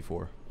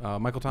 154.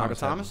 Michael Thomas. Michael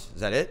Thomas? Is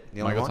that it?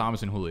 Michael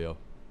Thomas and Julio.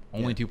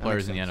 Only 2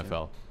 players in the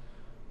NFL.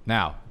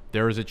 Now,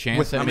 there is a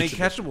chance that how many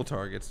catchable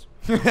targets?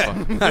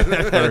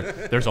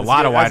 There's a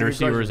lot of wide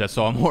receivers that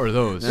saw more of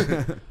those.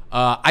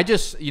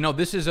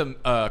 This is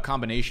a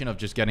combination of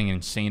just getting an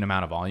insane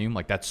amount of volume.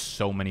 Like, that's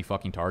so many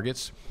fucking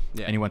targets.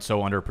 Yeah. And he went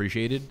so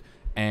underappreciated.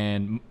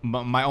 And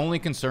my only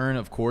concern,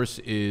 of course,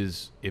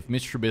 is if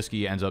Mitch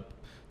Trubisky ends up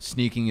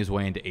sneaking his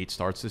way into 8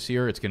 starts this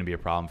year, it's going to be a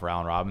problem for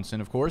Allen Robinson,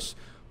 of course.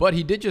 But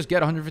he did just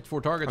get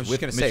 154 targets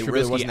with Mitch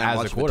Trubisky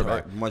as a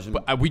quarterback.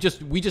 But we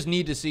just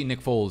need to see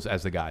Nick Foles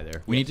as the guy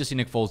there. We need to see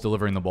Nick Foles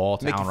delivering the ball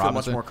to Allen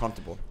Robinson. Much more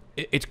comfortable.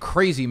 It's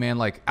crazy, man.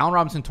 Like, Allen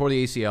Robinson tore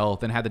the ACL,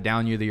 then had the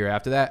down year the year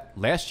after that.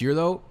 Last year,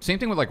 though, same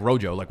thing with, like,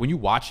 Rojo. Like, when you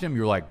watched him,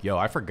 you're like, yo,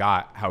 I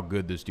forgot how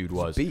good this dude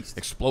was. Beast.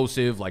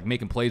 Explosive, like,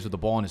 making plays with the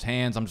ball in his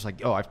hands. I'm just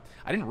like, yo, I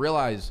didn't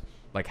realize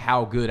like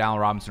how good Allen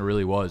Robinson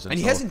really was. And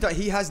he hasn't done,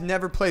 he has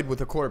never played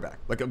with a quarterback.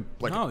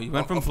 No, he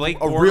went from Blake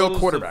a real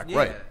quarterback,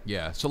 right.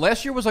 Yeah. So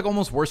last year was like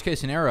almost worst case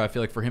scenario, I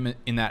feel like, for him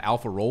in that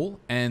alpha role.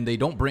 And they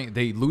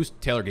lose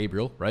Taylor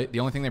Gabriel, right? The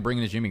only thing they bring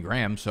in is Jimmy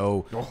Graham.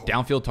 So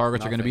downfield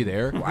targets are going to be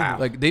there. Wow.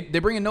 Like they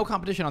bring in no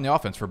competition on the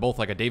offense for both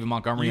like a David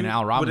Montgomery and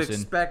Allen Robinson.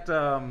 Would expect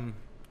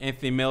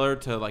Anthony Miller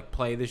to like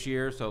play this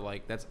year, so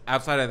like that's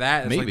outside of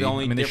that. It's Maybe like the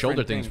only the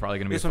shoulder thing's thing's probably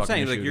going to be. That's what I'm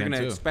saying. Issue Like you're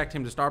going to expect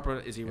him to start,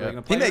 but is he really going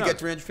to play? He may get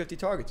 350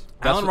 targets.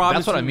 Allen Robinson.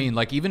 That's what I mean.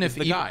 Like even if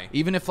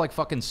even if like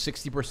fucking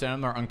 60% of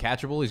them are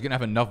uncatchable, he's going to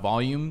have enough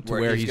volume to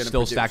where he's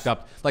still produce. stacked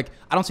up. Like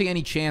I don't see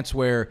any chance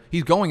where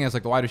he's going as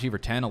like the wide receiver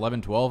 10,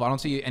 11, 12. I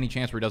don't see any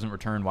chance where he doesn't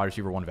return wide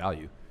receiver 1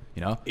 value.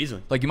 You know,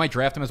 easily. Like you might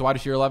draft him as wide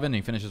receiver 11 and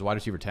he finishes wide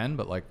receiver 10,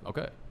 but like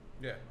okay.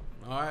 Yeah.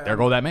 There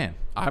go that man.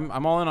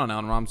 I'm all in on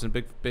Allen Robinson.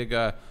 Big.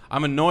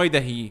 I'm annoyed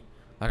that he.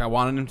 Like, I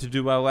wanted him to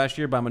do well last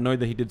year, but I'm annoyed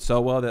that he did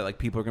so well that, like,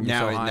 people are going to be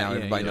so high. Now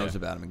everybody knows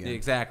about him again. Yeah,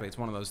 exactly. It's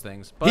one of those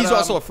things. But, he's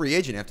also a free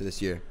agent after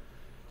this year.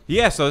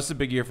 Yeah, so this is a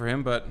big year for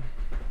him, but...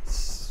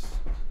 That's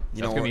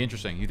going to be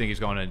interesting. You think he's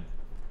going to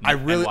I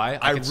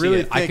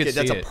really think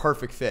that's a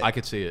perfect fit. I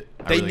could see it.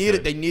 They need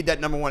it. They need that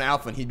number 1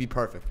 alpha, and he'd be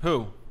perfect.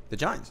 Who? The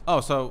Giants.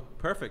 Oh, so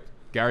perfect.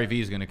 Gary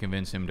Vee is going to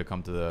convince him to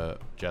come to the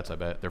Jets, I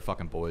bet. They're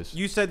fucking boys.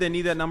 You said they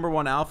need that number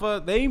 1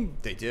 alpha. They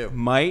do.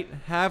 Might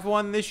have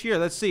one this year.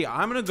 Let's see.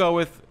 I'm going to go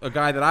with a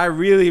guy that I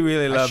really,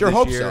 really love this year. I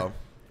sure hope so.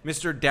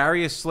 Mr.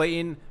 Derrius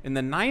Slayton in the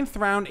 9th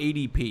round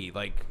ADP.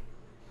 Like,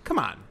 come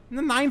on. In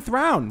the 9th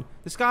round.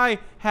 This guy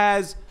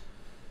has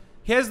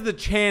the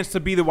chance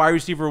to be the wide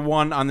receiver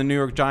 1 on the New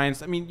York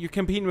Giants. I mean, you're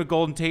competing with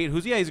Golden Tate,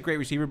 he's a great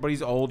receiver, but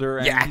he's older.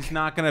 And he's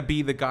not going to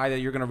be the guy that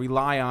you're going to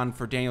rely on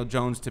for Daniel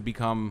Jones to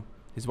become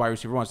his wide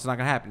receiver 1. It's not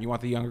going to happen. You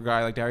want the younger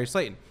guy like Derrius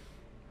Slayton.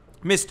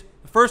 Missed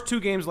the first 2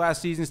 games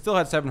last season, still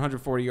had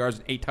 740 yards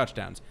and 8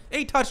 touchdowns.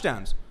 8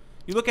 touchdowns.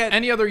 You look at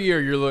any other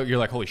year, you're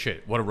like, holy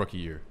shit, what a rookie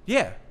year.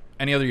 Yeah.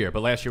 Any other year,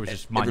 but last year was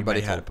just monumental.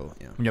 Everybody had it,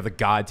 but, yeah. When you have the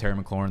god Terry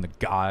McLaurin, the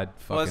god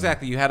fucking... Well,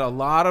 exactly. You had a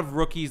lot of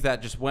rookies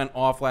that just went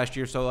off last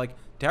year. So, like,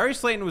 Darius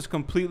Slayton was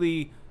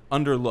completely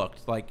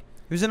underlooked. Like,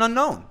 he was an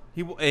unknown.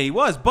 He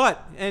was,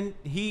 but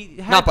he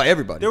had, not by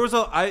everybody. There was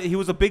he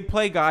was a big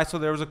play guy, so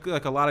there was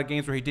a lot of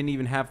games where he didn't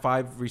even have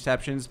 5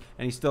 receptions,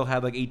 and he still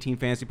had like 18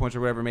 fantasy points or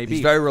whatever it may be.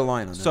 He's very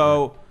reliant on that.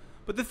 So,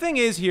 but the thing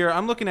is here,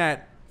 I'm looking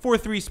at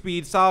 4.3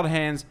 speed, solid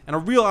hands, and a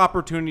real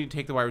opportunity to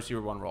take the wide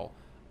receiver 1 role.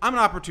 I'm an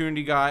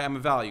opportunity guy. I'm a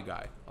value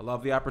guy. I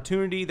love the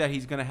opportunity that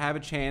he's going to have a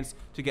chance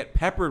to get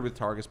peppered with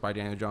targets by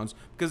Daniel Jones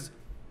because,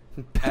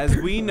 as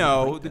we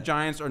know, the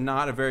Giants are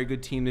not a very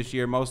good team this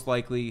year. Most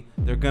likely,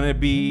 they're going to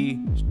be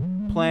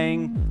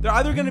playing. They're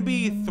either going to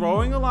be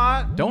throwing a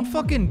lot.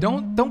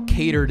 Don't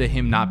cater to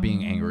him not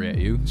being angry at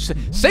you.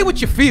 Say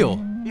what you feel.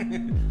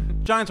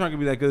 Giants aren't going to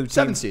be that good.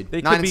 7 seed.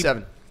 They 9 could be, and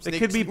 7. They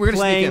could be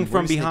playing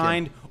from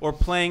behind or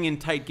playing in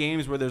tight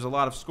games where there's a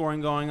lot of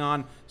scoring going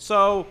on.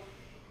 So.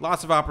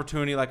 Lots of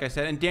opportunity, like I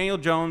said, and Daniel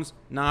Jones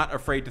not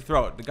afraid to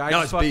throw it. The guy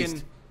just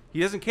fucking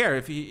he doesn't care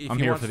if he. I'm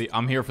here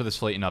for the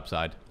Slayton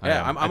upside.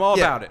 Yeah, I'm all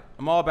about it.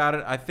 I'm all about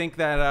it. I think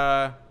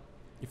that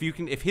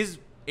if his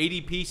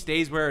ADP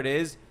stays where it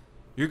is,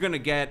 you're gonna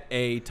get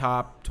a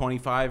top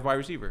 25 wide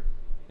receiver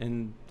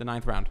in the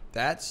 9th round.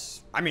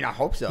 I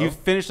hope so. He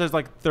finished as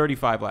like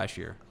 35 last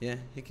year. Yeah,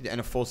 he could end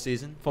a full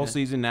season. Full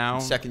season now.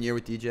 Second year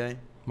with DJ.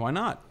 Why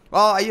not?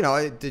 Well,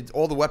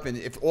 all the weapons.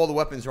 If all the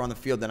weapons are on the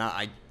field, then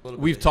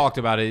we've talked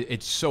about it.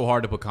 It's so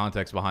hard to put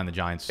context behind the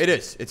Giants. It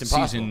is. It's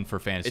impossible. Season for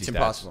fantasy. It's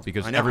impossible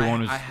because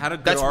everyone was. I had a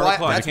good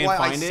article. I can't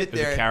find it.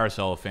 There's a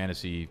carousel of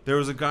fantasy. There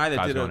was a guy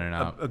that did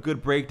a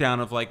good breakdown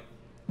of like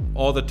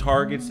all the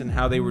targets and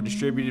how they were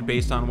distributed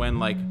based on when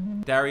like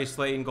Darius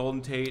Slayton,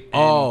 Golden Tate,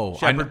 and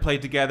Shepard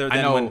played together.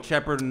 Then when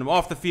Shepard and them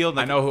off the field,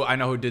 like, I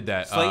know who did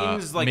that.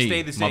 Slayton's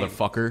stayed the same.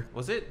 Motherfucker.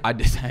 Was it? I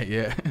did that.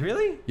 Yeah.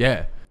 Really?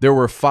 Yeah. There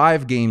were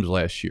 5 games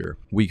last year,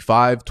 week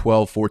 5,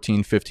 12,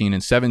 14, 15,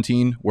 and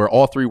 17, where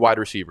all 3 wide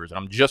receivers, and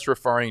I'm just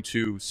referring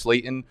to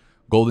Slayton,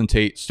 Golden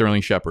Tate,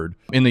 Sterling Shepard.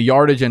 In the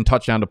yardage and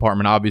touchdown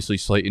department, obviously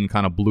Slayton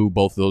kind of blew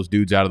both of those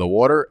dudes out of the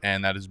water,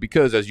 and that is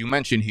because, as you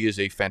mentioned, he is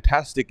a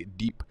fantastic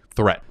deep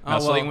threat. Now,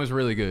 Slayton was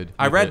really good.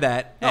 I read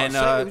that, and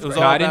it was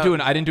all I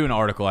didn't do an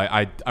article.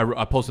 I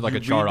posted like a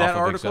chart off of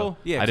article.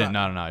 Yeah, I didn't.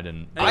 No, I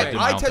didn't.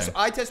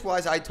 I test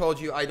wise. I told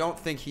you I don't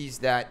think he's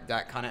that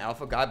kind of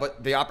alpha guy,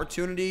 but the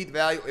opportunity, the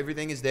value,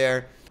 everything is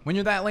there. When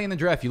you're that late in the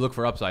draft, you look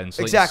for upside, and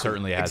Slayton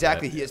certainly has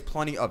that. He has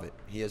plenty of it.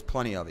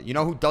 You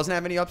know who doesn't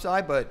have any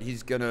upside, but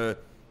he's gonna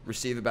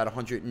receive about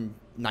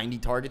 190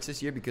 targets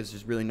this year because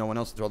there's really no one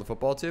else to throw the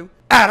football to?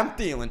 Adam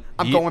Thielen.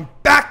 I'm going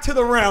back to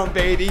the round,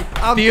 baby.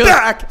 I'm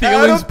back.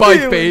 Thielen's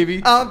bike,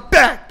 baby. I'm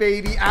back,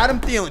 baby.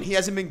 Adam Thielen. He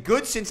hasn't been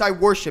good since I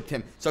worshipped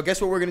him. So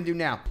guess what we're going to do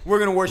now? We're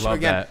going to worship him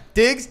again.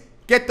 Diggs,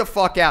 get the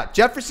fuck out.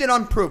 Jefferson,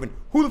 unproven.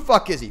 Who the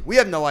fuck is he? We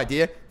have no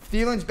idea.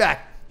 Thielen's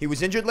back. He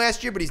was injured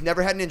last year, but he's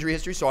never had an injury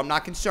history, so I'm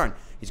not concerned.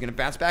 He's going to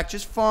bounce back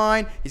just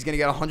fine. He's going to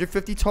get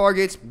 150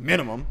 targets,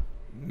 minimum.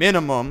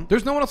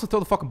 There's no one else to throw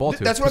the fucking ball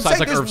to. That's what I'm saying.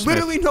 Like There's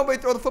literally nobody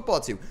to throw the football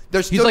to.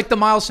 He's like the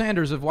Miles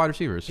Sanders of wide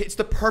receivers. It's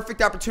the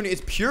perfect opportunity.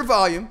 It's pure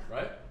volume.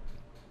 Right.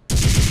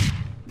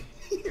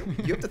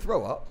 You have to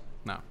throw up.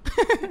 No.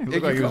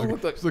 Look like he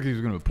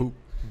was going to poop.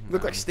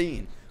 Look like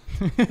Steen.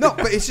 No,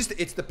 but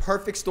it's the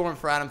perfect storm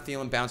for Adam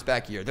Thielen bounce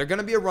back year. They're going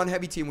to be a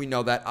run-heavy team. We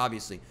know that,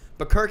 obviously.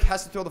 But Kirk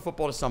has to throw the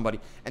football to somebody,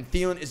 and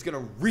Thielen is going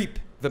to reap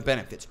the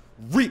benefits.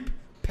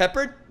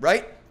 Peppered,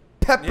 right?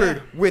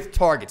 Peppered with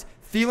targets.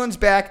 Thielen's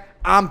back.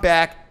 I'm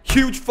back.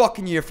 Huge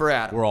fucking year for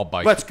Adam. We're all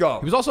biked. Let's go.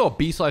 He was also a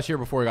beast last year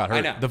before he got hurt.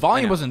 I know. The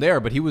volume wasn't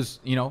there, but he was,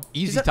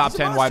 easy top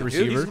 10 wide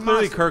receiver. He's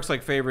clearly Kirk's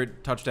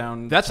favorite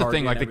touchdown. That's the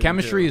thing. Like the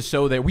chemistry is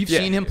so there. We've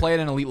seen him play at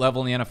an elite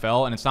level in the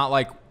NFL, and it's not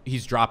like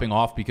he's dropping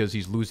off because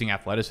he's losing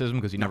athleticism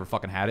because he never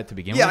fucking had it to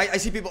begin with. Yeah, I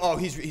see people. Oh,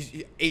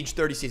 he's age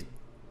 30 season.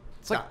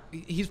 It's like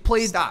he's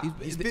played. Stop.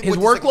 His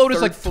workload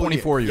is like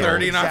 24 years old.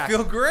 30 and I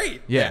feel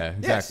great. Yeah,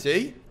 exactly. Yeah,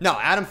 see? No,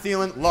 Adam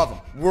Thielen, love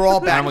him. We're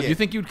all back. Do you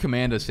think you'd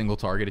command a single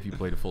target if you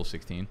played a full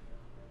 16?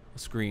 A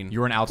screen.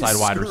 You're an outside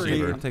wide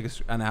receiver. I'll take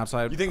an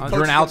outside.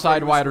 You're an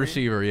outside wide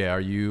receiver. Yeah.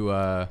 Are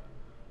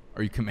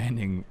you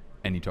commanding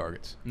any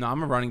targets? No,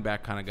 I'm a running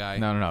back kind of guy.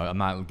 No. I'm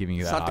not giving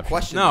you that option. That's not the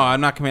question. No,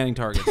 I'm not commanding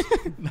targets.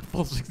 The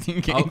full 16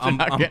 games.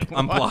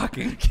 I'm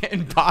blocking.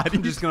 Getting bodied.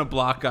 I'm just gonna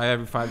block guy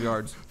every 5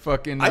 yards.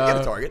 Fucking. I'd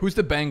get a target. Who's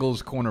the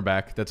Bengals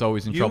cornerback that's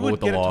always in trouble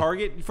with the law? You would get a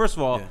target. First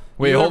of all,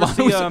 wait, hold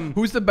on.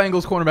 Who's the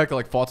Bengals cornerback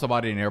that fought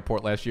somebody in an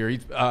airport last year?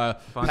 He's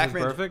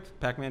perfect.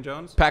 Pac-Man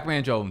Jones.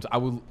 Pac-Man Jones.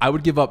 I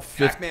would give up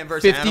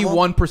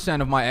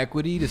 51% of my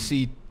equity to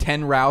see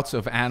 10 routes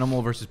of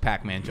Animal versus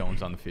Pac-Man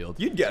Jones on the field.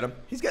 You'd get him.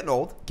 He's getting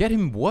old. Get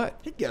him what?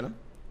 He'd get him.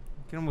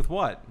 Get him with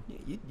what?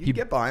 You'd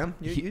get by him.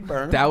 You'd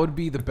burn him. That would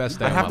be the best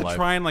day of my life. I'd have to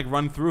try and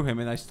run through him,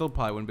 and I still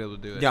probably wouldn't be able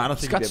to do it. Yeah, I don't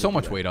think he's got so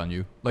much weight on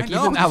you. Like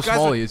know, even how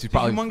small he is, he's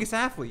probably a humongous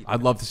athlete.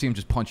 I'd love to see him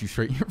just punch you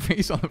straight in your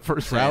face on the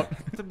first route.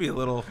 That'd be a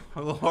little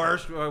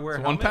harsh.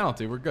 It's one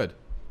penalty. We're good.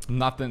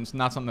 Not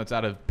something that's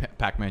out of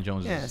Pac-Man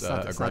Jones' it's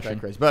not aggression. that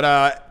crazy. But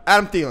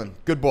Adam Thielen,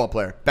 good ball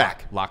player,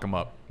 back. Lock him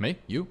up. Me?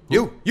 You?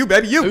 You,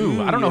 baby, you.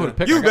 Ooh, I don't know who to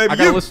pick. You, baby,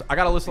 you. I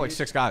got a list of like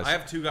 6 guys. I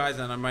have 2 guys,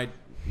 and I might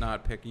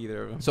not pick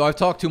either of them. So I've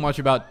talked too much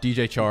about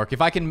DJ Chark.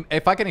 If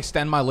I can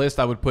extend my list,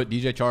 I would put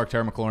DJ Chark,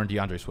 Terry McLaurin,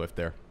 DeAndre Swift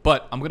there.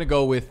 But I'm gonna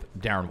go with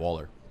Darren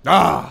Waller.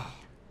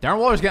 Darren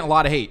Waller's getting a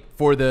lot of hate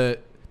for the.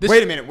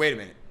 Wait a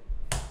minute.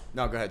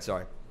 No, go ahead.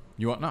 Sorry.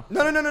 You want no?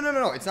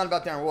 No. It's not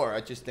about Darren Waller.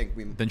 I just think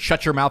we. Then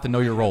shut your mouth and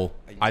know your role.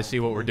 I see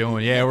what we're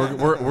doing. Yeah,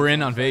 we're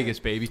in on Vegas,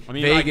 baby. I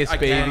mean, Vegas, I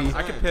baby.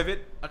 I could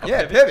pivot.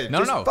 Pivot.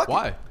 No.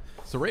 Why?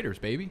 It's the Raiders,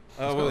 baby.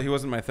 Oh, well, he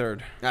wasn't my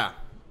third. Yeah.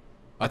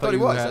 I thought he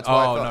was. That's why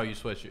I thought. No, you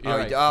switched. Oh,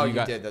 right.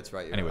 You did. That's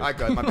right. Anyways. I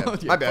got my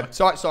bad. My bad.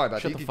 Sorry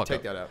about that. You can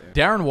take that out. Yeah.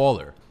 Darren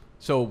Waller.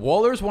 So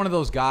Waller's one of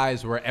those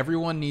guys where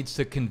everyone needs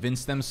to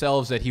convince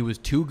themselves that he was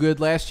too good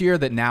last year,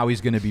 that now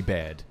he's going to be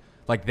bad.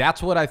 Like,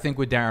 that's what I think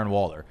with Darren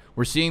Waller.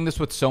 We're seeing this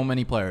with so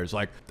many players.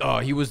 Like, oh,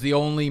 he was the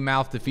only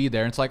mouth to feed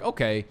there. And it's like,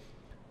 okay,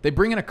 they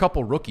bring in a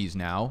couple rookies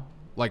now.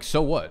 Like,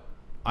 so what?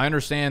 I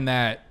understand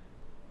that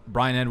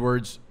Bryan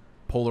Edwards,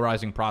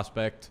 polarizing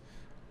prospect.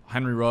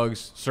 Henry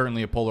Ruggs,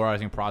 certainly a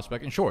polarizing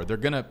prospect. And sure, they're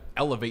going to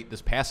elevate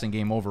this passing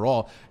game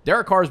overall.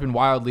 Derek Carr has been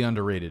wildly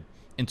underrated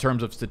in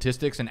terms of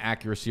statistics and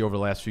accuracy over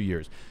the last few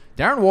years.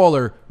 Darren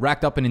Waller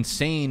racked up an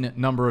insane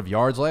number of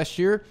yards last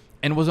year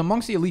and was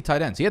amongst the elite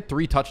tight ends. He had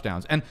 3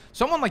 touchdowns. And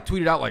someone like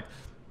tweeted out like,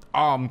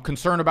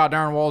 concerned about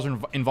Darren Waller's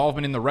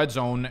involvement in the red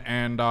zone,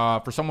 and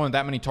for someone with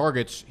that many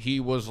targets, he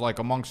was like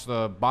amongst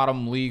the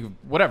bottom league,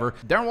 whatever.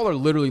 Darren Waller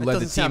literally led the team.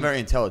 Doesn't sound very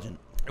intelligent.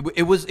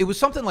 It was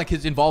something like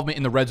his involvement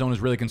in the red zone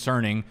is really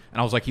concerning,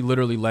 and I was like, he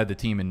literally led the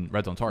team in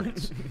red zone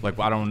targets. Like,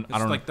 I don't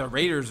like the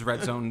Raiders'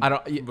 red zone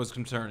was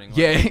concerning. Like.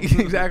 Yeah,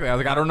 exactly. I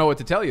was like, I don't know what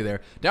to tell you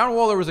there. Darren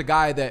Waller was a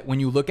guy that when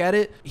you look at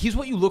it, he's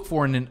what you look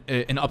for in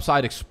an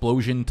upside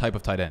explosion type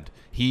of tight end.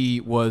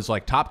 He was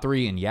like top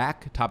 3 in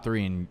yak, top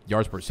 3 in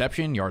yards per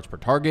reception, yards per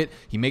target.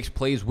 He makes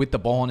plays with the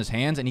ball in his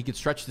hands, and he could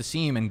stretch the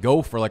seam and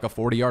go for like a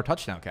 40-yard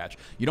touchdown catch.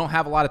 You don't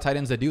have a lot of tight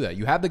ends that do that.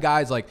 You have the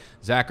guys like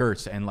Zach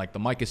Ertz and like the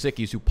Mike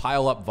Gesicki's who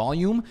pile up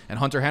volume, and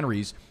Hunter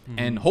Henry's,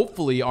 and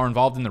hopefully are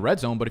involved in the red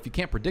zone. But if you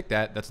can't predict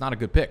that, that's not a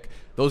good pick.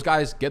 Those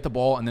guys get the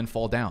ball and then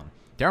fall down.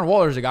 Darren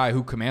Waller is a guy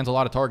who commands a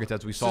lot of targets,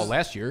 as we saw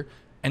last year,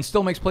 and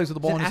still makes plays with the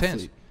ball in his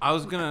hands.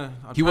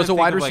 He was a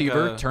wide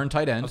receiver turned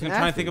tight end. I was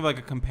trying to think of like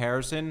a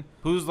comparison.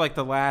 Who's like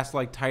the last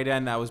like tight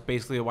end that was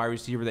basically a wide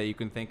receiver that you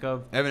can think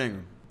of?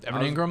 Evan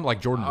Ingram,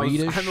 like Jordan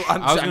Reed-ish.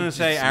 I was going to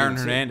say Aaron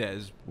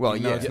Hernandez. Well,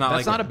 yeah, it's not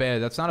that's like not a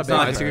bad. That's not a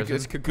bad.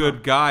 It's a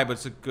good guy, but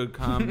it's a good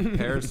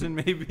comparison,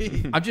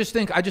 maybe. I just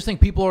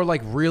think people are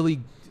like really.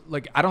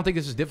 Like, I don't think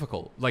this is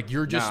difficult. Like,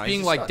 you're just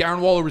being like,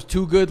 Darren Waller was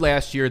too good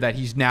last year that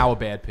he's now a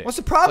bad pick. What's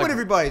the problem with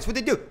everybody? It's what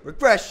they do.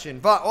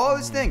 Regression, all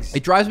these things.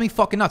 It drives me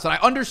fucking nuts. And I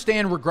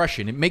understand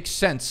regression. It makes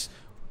sense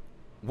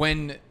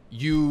when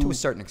you... To a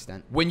certain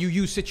extent. When you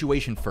use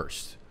situation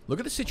first. Look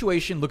at the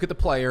situation, look at the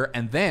player,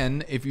 and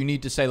then if you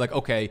need to say, like,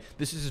 okay,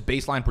 this is his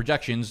baseline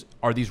projections.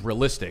 Are these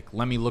realistic?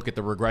 Let me look at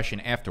the regression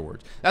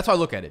afterwards. That's how I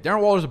look at it. Darren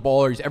Waller's a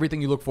baller. He's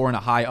everything you look for in a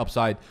high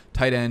upside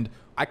tight end.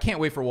 I can't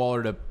wait for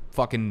Waller to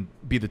fucking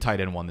be the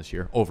tight end one this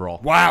year overall.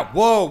 Wow.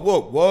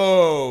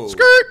 Whoa.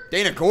 Skirt.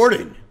 Dana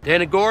Gordon,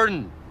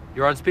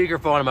 you're on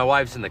speakerphone and my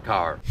wife's in the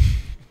car.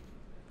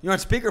 You're on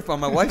speakerphone.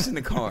 My wife's in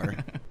the car.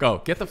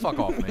 Go. Get the fuck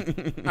off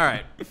me. All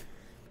right.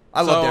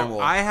 I love Darren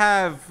Waller. I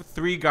have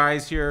 3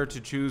 guys here to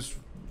choose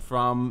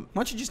from. Why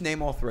don't you just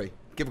name all 3?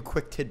 Give a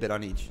quick tidbit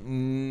on each.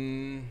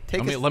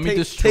 Let me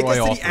destroy take us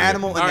all to the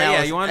animal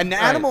analysis.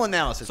 Animal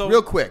analysis,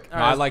 real quick.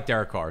 I like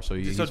Derek Carr, so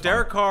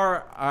Derek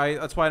Carr.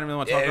 That's why I didn't really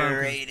want to talk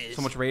about him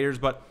so much Raiders,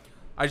 but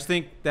I just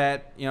think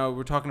that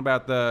we're talking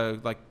about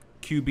the like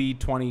QB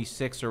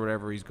 26 or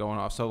whatever he's going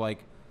off. So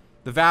like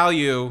the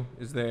value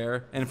is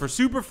there, and for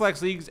super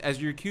flex leagues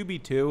as your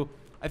QB 2,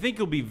 I think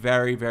you'll be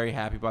very, very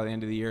happy by the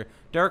end of the year.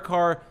 Derek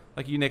Carr,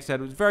 like you Nick said,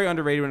 was very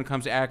underrated when it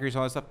comes to accuracy and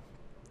all that stuff.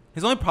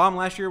 His only problem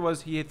last year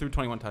was he threw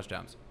 21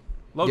 touchdowns.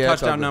 Low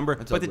touchdown number,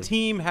 but the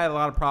team had a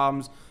lot of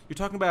problems. You're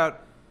talking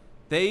about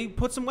they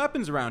put some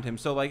weapons around him.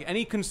 So, like,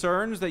 any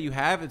concerns that you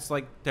have, it's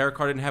like Derek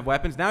Carr didn't have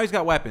weapons. Now he's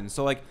got weapons.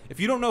 So, like, if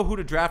you don't know who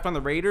to draft on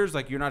the Raiders,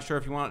 like, you're not sure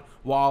if you want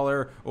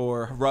Waller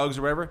or Ruggs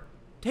or whatever,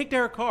 take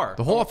Derek Carr.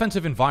 The whole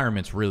offensive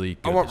environment's really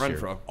good. I want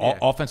this Renfro. Year.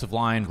 Offensive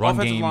line, run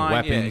game,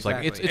 weapons. Yeah,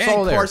 exactly. Like, it's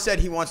all there. Carr said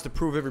he wants to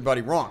prove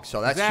everybody wrong,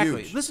 so that's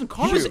huge. Listen,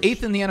 Carr was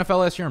 8th in the NFL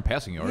last year in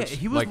passing yards. Yeah,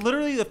 he was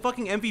literally the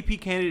fucking MVP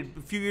candidate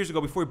a few years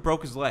ago before he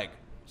broke his leg.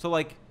 So,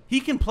 like, he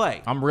can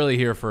play. I'm really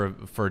here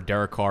for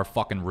Derek Carr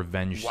fucking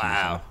revenge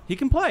season. He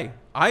can play.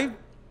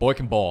 Boy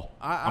can ball.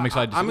 I'm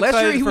excited.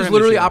 Last year he was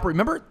literally operating.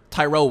 Remember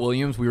Tyrell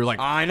Williams? We were like,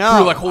 I know. We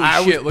were like,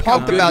 holy shit! Look how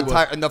good he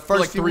was in the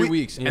first for like 3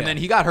 weeks, and then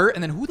he got hurt.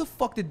 And then who the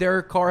fuck did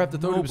Derek Carr have to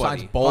throw to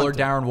besides Ball or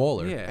Darren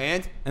Waller? Yeah,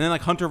 and then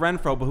like Hunter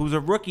Renfro, but who's a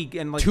rookie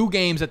and like 2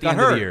 games at the end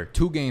of the year.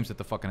 2 games at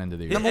the fucking end of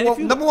the year.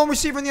 Number one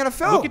receiver in the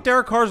NFL. Look at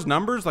Derek Carr's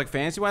numbers, like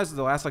fantasy wise,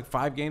 the last like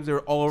 5 games they were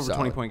all over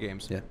 20-point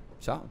games. Yeah.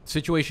 Solid.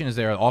 Situation is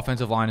there. The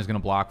offensive line is going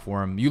to block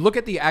for him. You look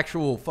at the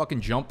actual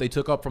fucking jump they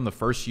took up from the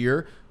first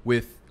year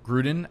with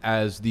Gruden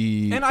as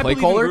the And I play believe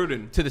in caller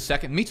Gruden. to the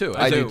second. Me too.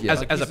 I do, yeah.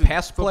 As a He's a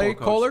pass play football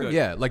coach, caller, good.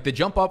 yeah. Like the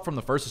jump up from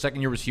the first to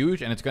second year was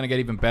huge, and it's going to get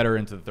even better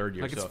into the third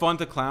year. Like, so. it's fun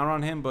to clown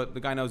on him, but the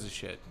guy knows his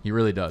shit. He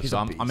really does. He's So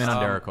a I'm beast. in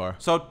on Derek Carr.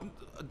 So,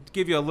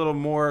 give you a little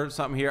more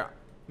something here.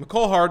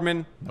 McCole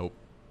Hardman. Nope.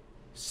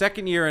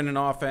 Second year in an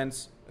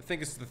offense. I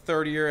think it's the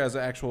third year as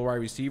an actual wide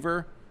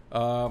receiver.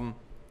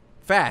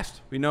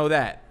 Fast. We know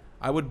that.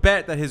 I would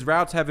bet that his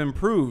routes have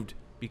improved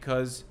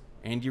because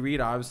Andy Reid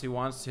obviously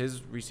wants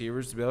his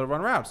receivers to be able to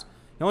run routes.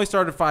 He only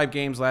started 5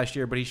 games last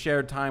year, but he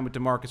shared time with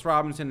Demarcus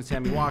Robinson and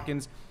Sammy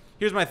Watkins.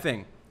 Here's my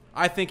thing.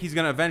 I think he's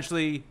going to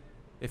eventually,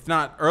 if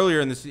not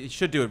earlier in this, he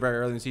should do it very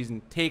early in the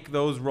season, take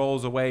those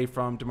roles away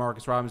from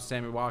Demarcus Robinson,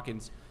 Sammy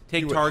Watkins,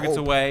 take targets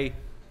away.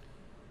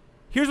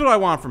 Here's what I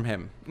want from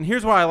him, and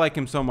here's why I like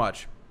him so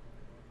much.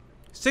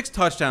 6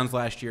 touchdowns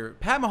last year.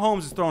 Pat Mahomes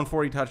is throwing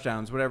 40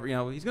 touchdowns, whatever.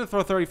 He's going to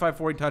throw 35,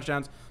 40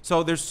 touchdowns.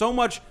 So there's so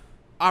much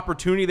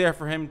opportunity there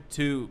for him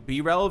to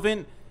be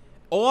relevant.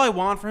 All I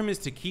want from him is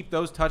to keep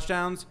those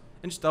touchdowns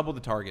and just double the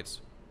targets.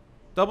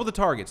 Double the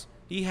targets.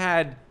 He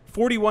had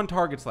 41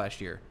 targets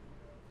last year.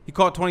 He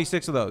caught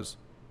 26 of those.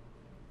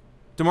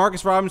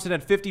 Demarcus Robinson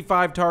had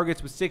 55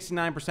 targets with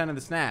 69% of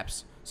the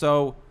snaps.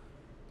 So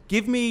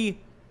give me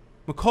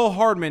McCole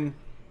Hardman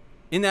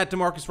in that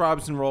Demarcus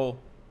Robinson role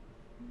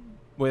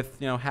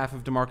with half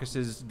of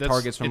Demarcus's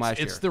targets from last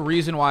year. It's the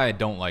reason why I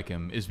don't like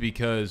him is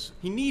because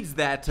he needs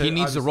that. He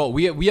needs the role.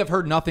 We have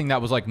heard nothing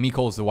that was like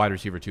Mecole's the wide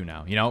receiver too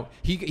now.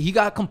 He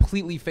got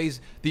completely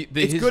phased.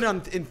 It's good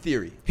in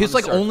theory. His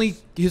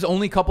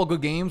only couple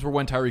good games were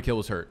when Tyreek Hill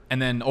was hurt, and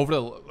then over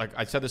the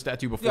I said this stat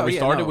to you before we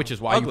started, which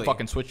is why you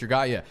fucking switched your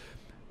guy. Yeah,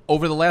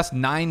 over the last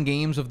 9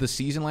 games of the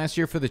season last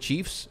year for the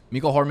Chiefs,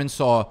 Mecole Hardman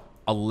saw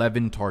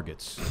 11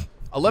 targets.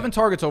 11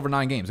 targets over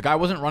 9 games. The guy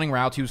wasn't running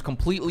routes. He was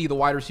completely the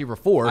wide receiver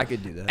 4. I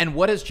could do that. And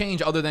what has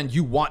changed other than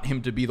you want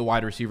him to be the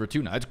wide receiver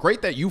 2 now? It's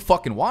great that you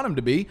fucking want him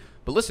to be,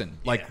 but listen,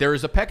 there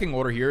is a pecking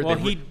order here. Well,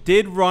 he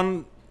did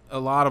run a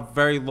lot of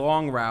very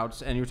long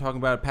routes, and you're talking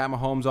about Pat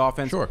Mahomes'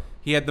 offense. Sure.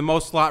 He had the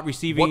most slot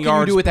receiving yards per route. What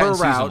can you do with that in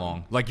season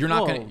long? Like,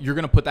 you're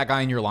gonna put that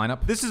guy in your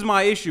lineup? This is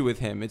my issue with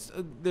him. It's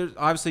there's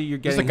obviously you're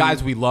getting this is the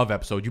guys we love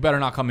episode. You better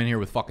not come in here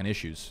with fucking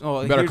issues.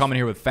 You better come in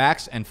here with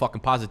facts and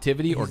fucking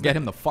positivity, or get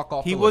him the fuck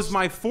off. He was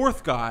my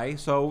 4th guy,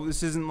 so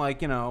this isn't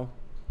like I'm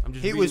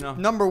just. He was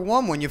number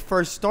 1 when you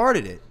first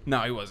started it.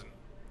 No, he wasn't.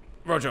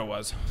 Rojo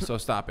was. So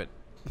stop it.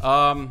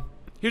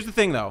 Here's the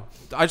thing, though.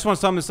 I just want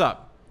to sum this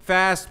up.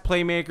 Fast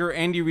playmaker,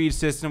 Andy Reid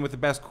system with the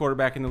best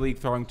quarterback in the league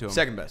throwing to him.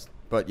 Second best,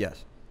 but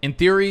yes. In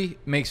theory,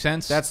 makes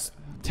sense. That's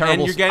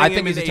terrible. I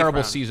think he's a terrible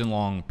round.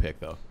 season-long pick,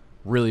 though.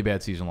 Really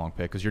bad season-long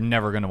pick because you're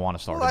never going to want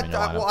to start him in your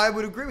lineup. Well, I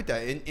would agree with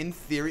that. In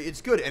theory,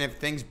 it's good, and if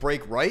things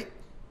break right,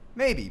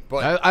 maybe.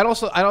 But I'd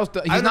also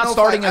he's not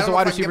starting as a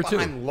wide receiver 2.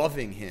 I'm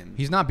loving him.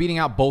 He's not beating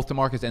out both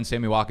DeMarcus and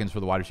Sammy Watkins for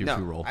the wide receiver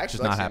 2 role. It's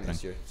just not happening.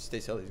 This year.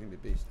 Stays healthy, he's going to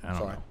be a beast. I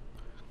don't know.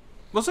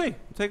 We'll see. I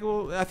think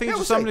it's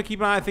just something to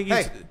keep an eye on. I think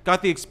he's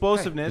got the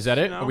explosiveness. Is that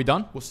it? Are we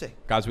done? We'll see.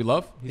 Guys we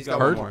love? He's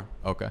got Heard? one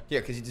more. Okay. Yeah,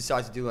 because he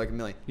decides to do like a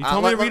million. You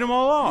told me to read them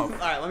all off. All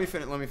right, let me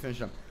finish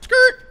them.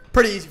 Skirt.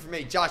 Pretty easy for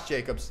me. Josh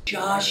Jacobs.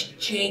 Josh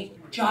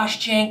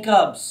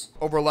Jacobs.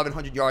 Over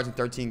 1,100 yards in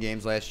 13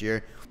 games last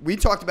year. We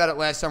talked about it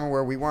last summer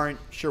where we weren't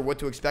sure what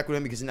to expect with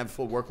him because he didn't have a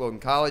full workload in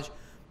college.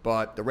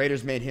 But the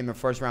Raiders made him a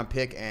first-round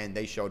pick, and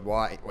they showed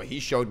why. Well, he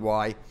showed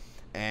why.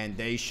 And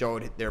they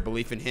showed their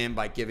belief in him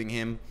by giving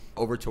him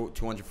over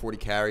 240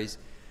 carries.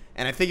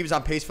 And I think he was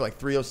on pace for like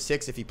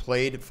 306 if he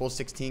played full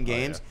 16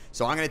 games. Oh, yeah.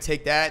 So I'm going to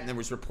take that. And there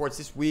was reports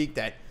this week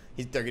that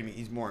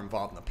he's more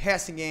involved in the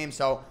passing game.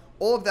 So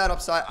all of that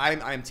upside,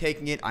 I'm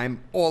taking it.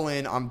 I'm all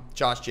in on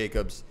Josh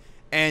Jacobs.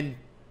 And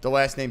the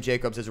last name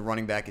Jacobs as a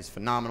running back is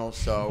phenomenal.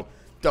 So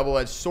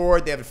double-edged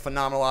sword. They have a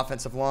phenomenal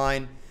offensive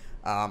line.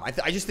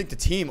 I just think the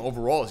team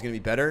overall is going to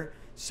be better.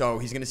 So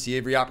he's going to see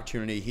every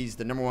opportunity. He's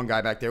the number 1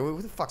 guy back there.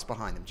 Who the fuck's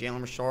behind him?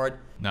 Jalen Richard?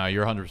 No,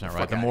 you're 100%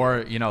 right. The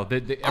more,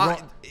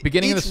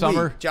 beginning of the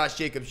summer, week, Josh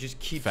Jacobs just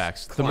keeps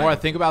facts. Climbing. The more I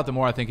think about it, the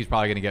more I think he's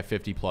probably going to get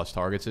 50-plus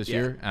targets this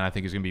year, and I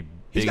think he's going to be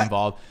big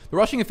involved. The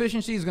rushing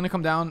efficiency is going to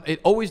come down.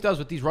 It always does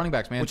with these running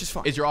backs, man. Which is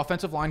fine. Is your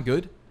offensive line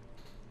good?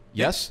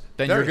 Yes.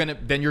 Then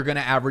you're gonna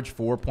average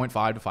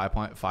 4.5 to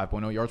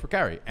 5.0 yards per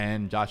carry.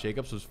 And Josh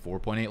Jacobs was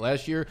 4.8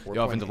 last year.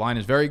 The offensive line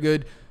is very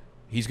good.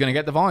 He's going to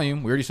get the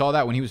volume. We already saw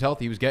that when he was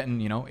healthy. He was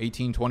getting,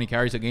 18, 20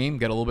 carries a game,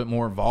 get a little bit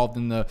more involved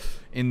in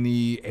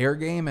the air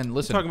game. And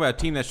listen, we're talking about a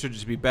team that should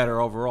just be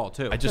better overall,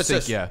 too. I just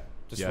think,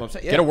 What I'm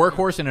saying. Get a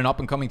workhorse in an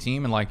up-and-coming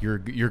team, and, you're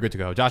good to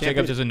go. Josh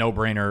Jacobs is a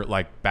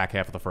no-brainer, back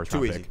half of the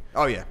first-round pick.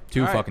 Oh, yeah.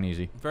 Too fucking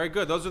easy. Very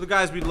good. Those are the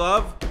guys we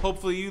love.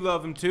 Hopefully you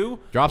love them, too.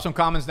 Drop some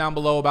comments down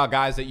below about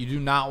guys that you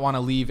do not want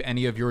to leave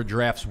any of your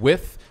drafts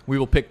with. We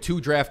will pick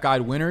 2 draft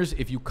guide winners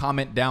if you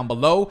comment down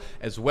below,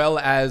 as well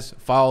as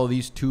follow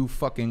these 2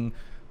 fucking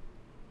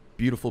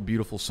beautiful,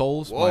 beautiful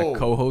souls, my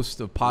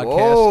co-host of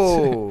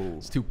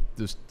podcasts.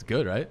 It's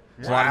good, right?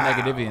 There's a lot of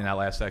negativity in that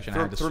last section.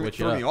 I had to switch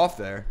it up. Threw me off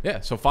there.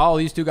 Yeah, so follow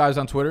these 2 guys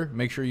on Twitter.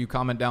 Make sure you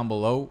comment down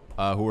below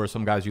who are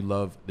some guys you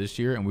love this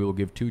year, and we will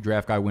give 2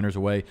 draft guide winners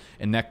away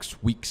in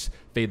next week's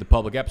Fade the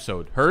Public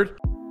episode. Heard?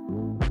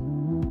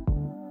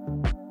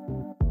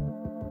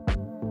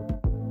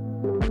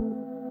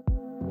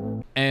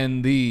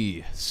 And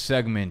the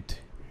segment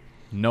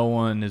no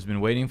one has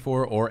been waiting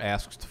for or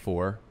asked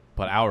for,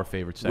 but our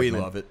favorite segment. We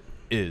love it.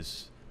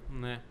 Is.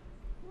 Nah.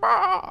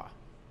 Bah!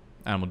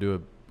 And I'm going to do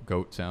a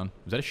goat sound.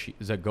 Is that a sheep?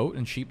 Is that goat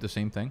and sheep the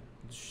same thing?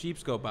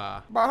 Sheeps go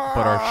bah. But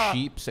are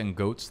sheeps and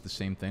goats the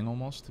same thing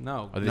almost?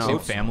 No. Are they the same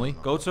family?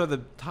 Goats are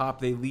the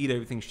top. They lead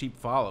everything. Sheep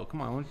follow.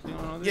 Come on. You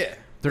don't know this? Yeah.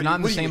 They're not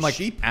in the same like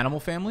sheep? animal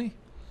family?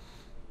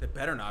 They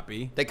better not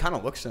be. They kind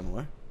of look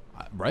similar.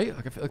 Right?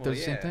 Like I feel like they're the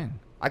same thing.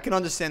 I can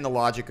understand the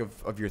logic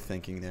of your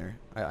thinking there.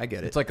 I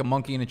get it. It's like a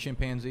monkey and a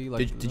chimpanzee.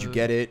 Like, did you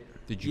get it?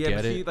 Did you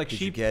get it? Like did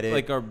sheep, you get it?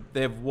 like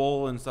they have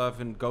wool and stuff,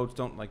 and goats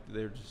don't. Like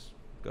they're just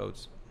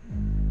goats.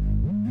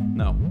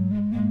 No.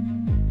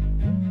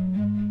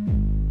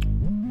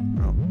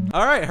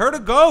 All right, herd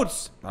of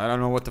goats. I don't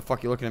know what the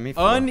fuck you're looking at me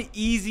for.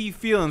 Uneasy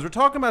feelings. We're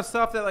talking about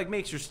stuff that like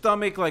makes your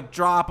stomach like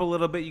drop a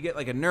little bit. You get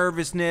like a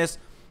nervousness.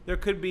 There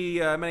could be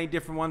many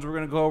different ones. We're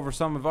gonna go over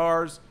some of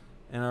ours,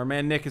 and our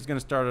man Nick is gonna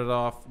start it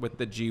off with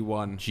the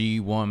G1.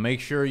 G1.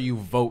 Make sure you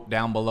vote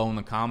down below in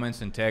the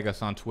comments and tag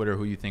us on Twitter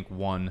who you think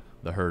won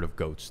the herd of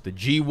goats. The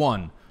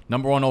G1,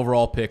 #1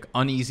 overall pick.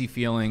 Uneasy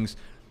feelings.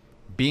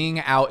 Being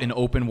out in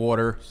open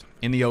water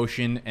in the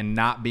ocean and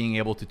not being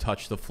able to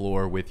touch the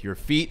floor with your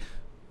feet.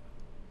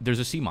 There's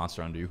a sea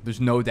monster under you.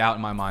 There's no doubt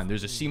in my mind.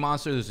 There's a sea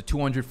monster. There's a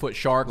 200-foot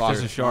shark.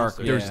 There's a shark.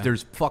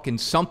 There's fucking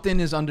something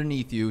is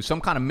underneath you.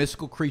 Some kind of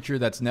mystical creature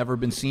that's never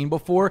been seen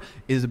before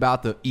is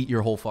about to eat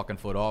your whole fucking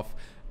foot off.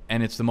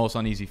 And it's the most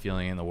uneasy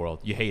feeling in the world.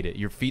 You hate it.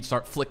 Your feet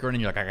start flickering,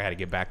 and you're like, I gotta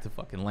get back to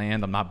fucking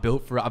land. I'm not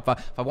built for it. If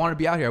I wanted to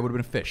be out here, I would have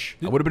been a fish.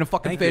 I would have been a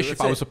fucking fish if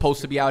I was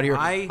supposed to be out here.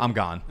 I'm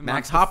gone. I'm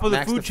on top of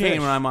the food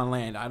chain when I'm on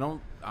land.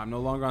 I'm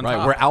no longer on top.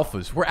 Right, we're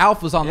alphas. We're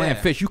alphas on land.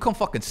 Fish, you come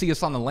fucking see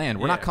us on the land.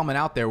 We're not coming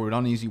out there with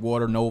uneasy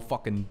water, no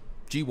fucking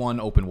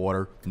G1 open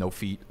water, no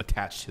feet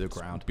attached to the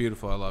ground.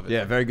 Beautiful. I love it.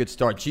 Yeah, very good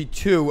start.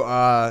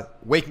 G2,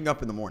 waking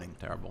up in the morning.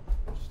 Terrible.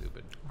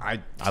 Stupid. I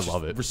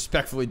love it.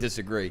 Respectfully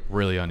disagree.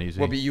 Really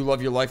uneasy. Well, but you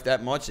love your life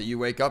that much that you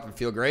wake up and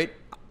feel great?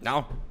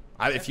 No.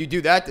 If you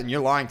do that, then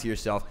you're lying to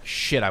yourself.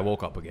 Shit, I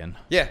woke up again.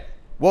 Yeah.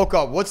 Woke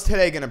up. What's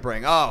today going to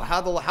bring? Oh,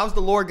 how's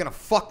the Lord going to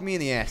fuck me in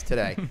the ass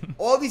today?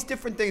 All these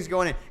different things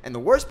going in. And the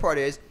worst part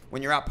is,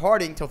 when you're out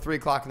partying till 3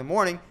 o'clock in the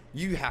morning,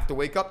 you have to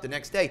wake up the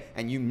next day.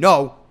 And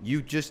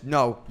you just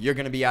know you're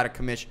going to be out of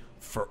commission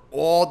for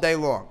all day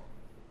long.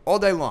 All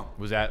day long.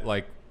 Was that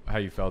like how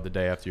you felt the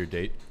day after your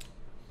date?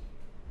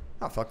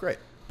 Oh, I felt great.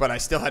 But I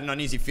still had an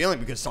uneasy feeling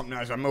because something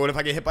else. What if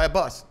I get hit by a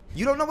bus?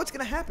 You don't know what's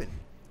going to happen.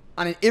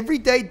 On an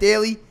everyday,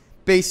 daily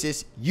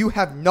basis, you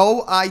have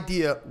no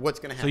idea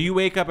what's going to happen. So you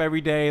wake up every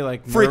day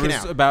like freaking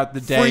nervous out about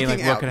the day, freaking and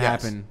like out. what could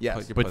happen.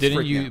 Yes. But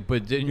didn't you?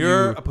 But didn't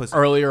You're you? a pussy.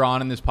 Earlier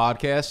on in this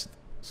podcast,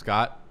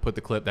 Scott put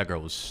the clip. That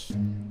girl was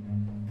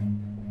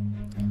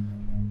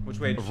Which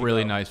way? a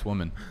really nice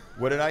woman.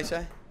 What did I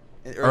say?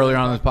 Earlier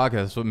on in this podcast,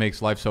 that's what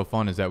makes life so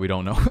fun is that we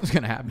don't know what's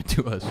going to happen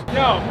to us.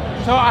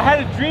 Yo, so I had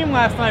a dream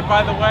last night,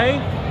 by the way.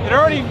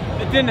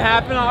 It didn't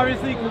happen,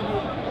 obviously, because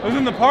it was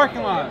in the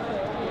parking lot.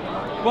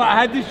 But I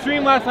had this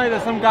dream last night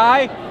that some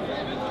guy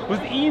was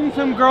eating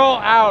some girl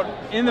out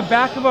in the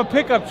back of a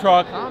pickup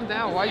truck. Calm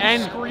down, why are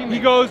you screaming? And he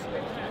goes,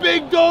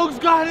 "Big dogs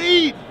gotta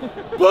eat,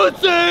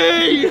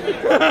 pussy!"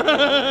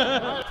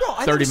 Bro,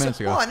 30 minutes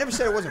ago. Well, I never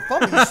said it wasn't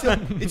fun, but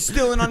it's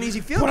still an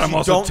uneasy feeling. But I'm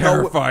also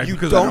terrified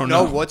because I don't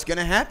know what's going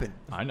to happen.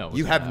 I know.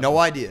 You have no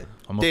idea.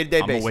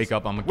 Day-to-day basis. I'm going to wake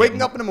up. I'm going to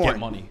waking up in the morning. Get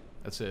money.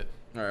 That's it.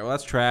 All right, well,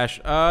 that's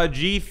trash.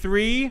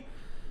 G3.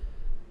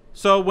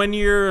 So when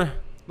you're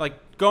like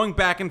going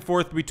back and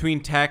forth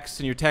between texts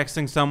and you're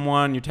texting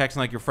someone, you're texting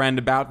like your friend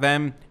about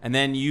them, and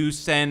then you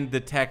send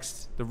the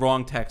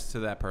wrong text to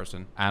that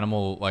person.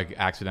 Animal like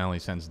accidentally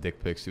sends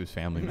dick pics to his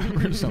family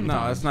members sometimes.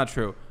 No, that's not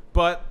true.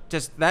 But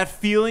just that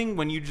feeling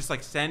when you just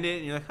like send it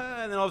and you're like,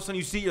 and then all of a sudden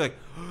you see your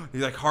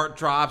heart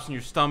drops in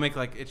your stomach.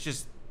 Like it's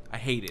just, I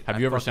hate it. Have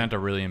you ever sent a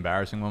really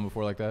embarrassing one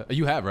before like that?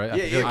 You have, right?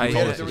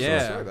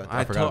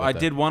 I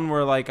did one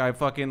where like I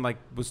fucking like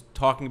was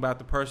talking about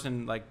the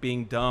person like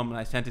being dumb and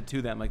I sent it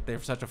to them like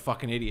they're such a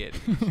fucking idiot.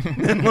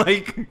 And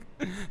like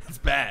it's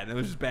bad. It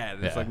was just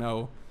bad. It's like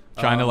no.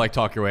 Trying to like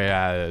talk your way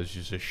out of it is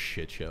just a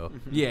shit show.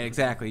 Yeah,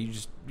 exactly.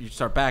 You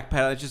start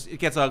backpedaling. It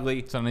gets ugly.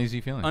 It's an uneasy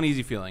feeling.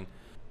 Uneasy feeling.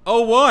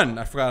 0-1.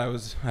 I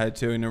forgot I had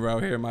 2 in a row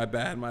here. My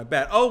bad.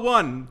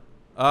 0-1.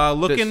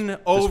 Looking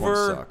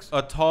over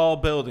a tall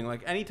building.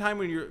 Like anytime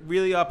when you're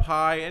really up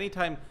high,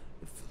 anytime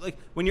like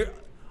when you're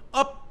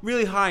up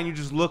really high and you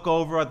just look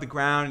over at the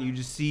ground and you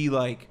just see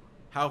like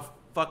how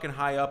fucking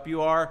high up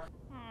you are.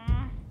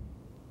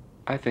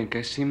 I think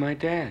I see my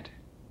dad.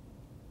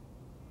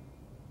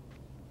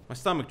 My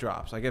stomach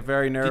drops. I get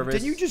very nervous.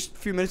 Didn't you just a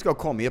few minutes ago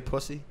call me a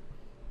pussy?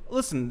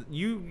 Listen,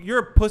 you're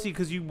a pussy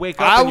because you wake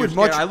up. I and would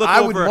you're scared.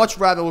 I would much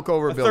rather look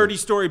over a building.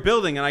 30-story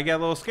building, and I get a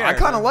little scared. I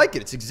kind of like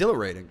it. It's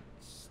exhilarating.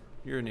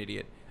 You're an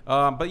idiot.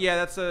 But yeah,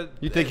 that's a.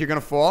 You think you're gonna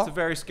fall? It's a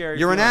very scary.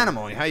 You're feeling. an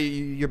animal. How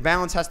your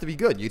balance has to be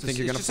good. You think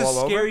you're gonna fall over?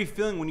 It's just a scary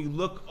feeling when you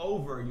look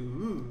over.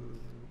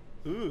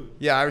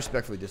 Yeah, I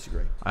respectfully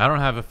disagree. I don't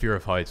have a fear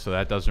of heights, so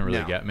that doesn't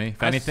really get me.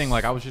 If anything,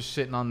 like I was just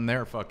sitting on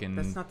there fucking.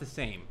 That's not the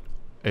same.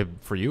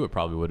 For you, it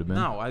probably would have been.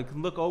 No, I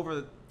can look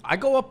over. I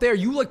go up there.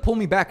 You like pull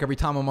me back every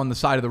time I'm on the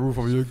side of the roof.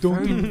 Over you like,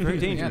 don't do very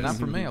dangerous. Yeah, not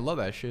for me. I love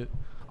that shit.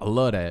 I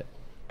love that.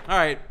 All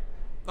right.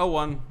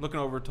 01, looking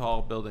over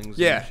tall buildings.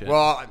 Yeah. And shit.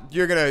 Well,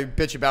 you're gonna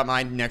bitch about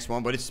my next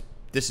one, but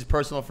this is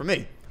personal for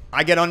me.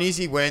 I get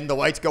uneasy when the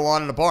lights go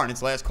on in the bar and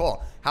it's last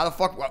call. How the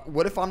fuck?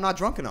 What if I'm not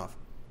drunk enough?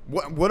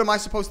 What am I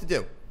supposed to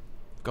do?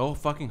 Go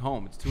fucking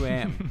home. It's 2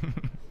 a.m.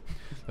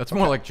 That's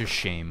more like just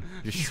shame.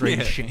 Just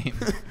straight shame.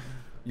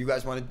 You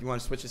guys want to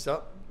switch this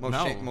up?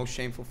 Most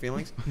shameful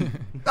feelings.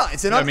 No,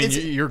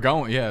 you're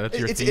going. Yeah, that's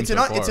your theme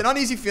it's an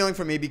uneasy feeling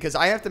for me because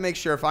I have to make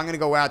sure if I'm going to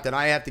go out that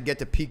I have to get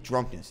to peak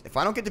drunkenness. If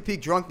I don't get to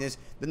peak drunkenness,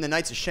 then the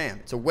night's a sham.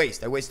 It's a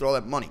waste. I wasted all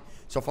that money.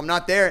 So if I'm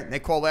not there and they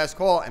call last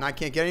call and I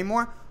can't get any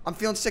more, I'm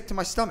feeling sick to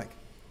my stomach.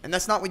 And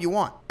that's not what you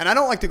want. And I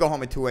don't like to go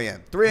home at 2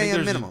 a.m. 3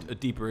 a.m. minimum. A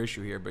deeper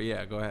issue here, but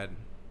yeah, go ahead.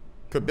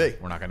 Could be.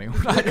 We're not going to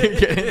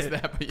get into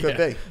that. But Could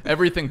be.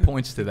 Everything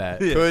points to that.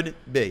 Could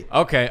be.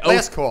 Okay.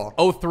 Last call.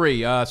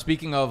 03.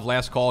 Speaking of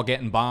last call,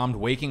 getting bombed,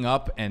 waking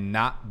up and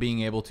not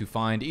being able to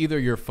find either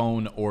your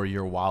phone or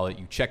your wallet.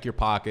 You check your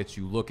pockets.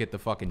 You look at the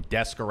fucking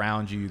desk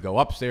around you. You go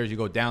upstairs. You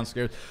go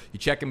downstairs. You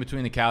check in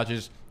between the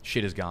couches.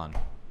 Shit is gone.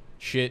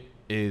 Shit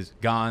is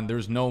gone.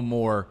 There's no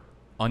more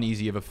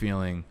uneasy of a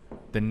feeling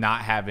than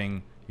not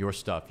having your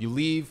stuff. You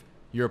leave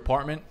your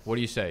apartment. What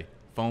do you say?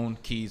 Phone,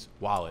 keys,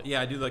 wallet.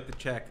 Yeah, I do like to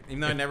check. Even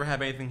though I never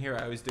have anything here,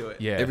 I always do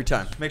it. Yeah, every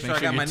time. Make sure I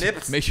got my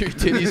nips. Make sure your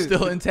titty's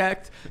still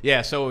intact.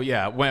 Yeah. So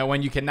yeah,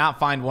 when you cannot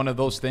find one of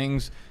those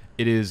things,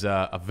 it is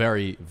a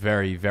very,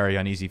 very, very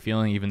uneasy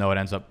feeling. Even though it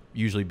ends up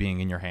usually being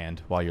in your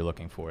hand while you're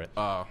looking for it.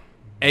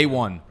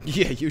 A1.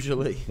 Yeah,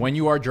 usually. When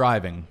you are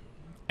driving,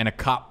 and a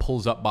cop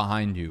pulls up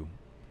behind you,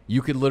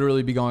 you could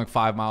literally be going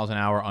 5 miles an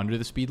hour under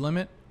the speed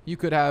limit. You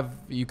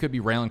could be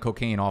railing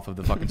cocaine off of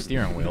the fucking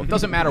steering wheel. It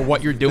doesn't matter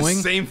what you're doing.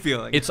 The same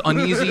feeling. It's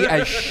uneasy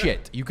as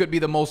shit. You could be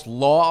the most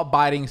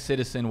law-abiding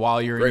citizen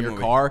while you're in your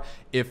car.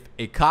 If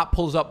a cop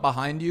pulls up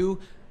behind you,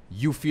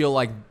 you feel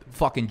like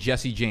fucking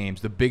Jesse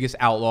James, the biggest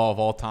outlaw of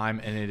all time,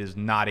 and it is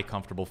not a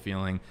comfortable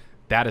feeling.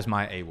 That is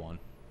my A1.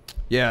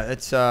 Yeah,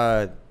 it's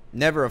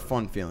never a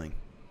fun feeling.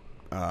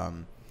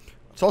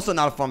 It's also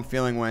not a fun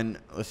feeling when,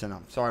 listen,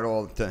 I'm sorry to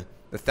all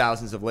the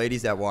thousands of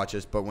ladies that watch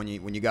us, but when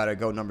you got to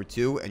go number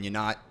 2 and you're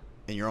not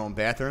in your own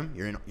bathroom,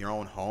 you're in your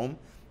own home,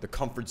 the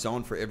comfort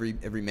zone for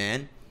every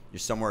man, you're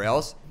somewhere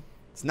else.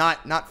 It's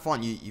not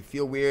fun. You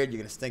feel weird. You're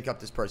going to stink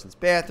up this person's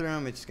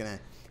bathroom. It's going to,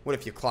 what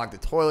if you clog the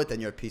toilet, then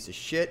you're a piece of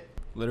shit.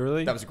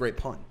 Literally? That was a great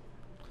pun.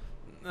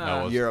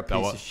 You're a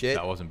piece of shit.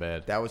 That wasn't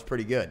bad. That was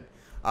pretty good.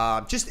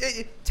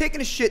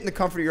 Taking a shit in the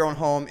comfort of your own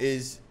home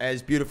is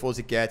as beautiful as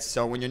it gets.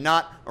 So when you're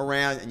not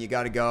around and you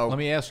got to go, let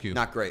me ask you,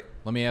 not great.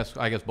 Let me ask,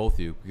 I guess both of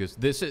you, because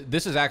this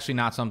is actually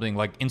not something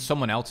like in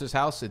someone else's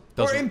house. It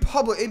doesn't. Or in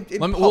public. In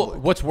public. Well,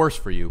 what's worse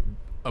for you,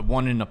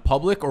 one in a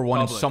public or one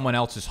Public. in someone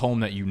else's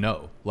home that you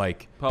know?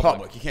 Like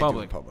public. You can't do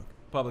it in public.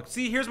 Public.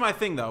 See, here's my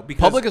thing though.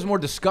 Because public is more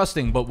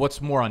disgusting, but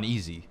what's more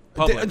uneasy?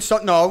 Public.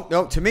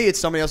 No. To me, it's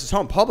somebody else's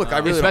home. Public, I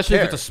really especially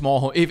don't if it's a small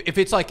home. If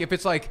it's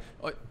like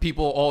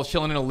people all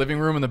chilling in a living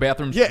room and the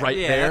bathroom's right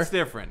there. That's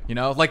different. You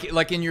know,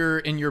 like in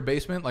your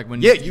basement, like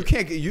when you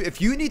can't.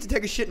 If you need to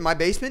take a shit in my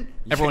basement,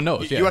 everyone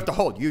knows. You have to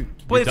hold.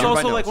 But it's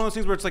also like one of those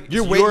things where it's like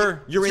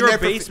you're in your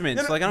basement.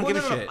 So like I don't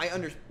give a shit. I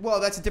understand. Well,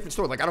 that's a different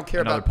story. Like I don't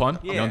care Another about. pun.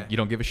 Yeah. You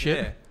don't give a shit.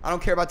 Yeah. I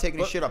don't care about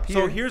taking a shit up here.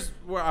 So here's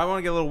where I want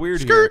to get a little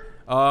weird here.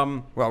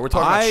 Well, we're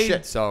talking about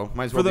shit, so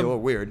might as well be a little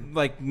weird.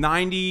 Like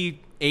 98%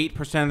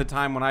 of the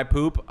time when I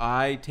poop,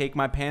 I take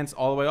my pants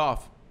all the way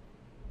off.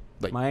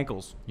 Like my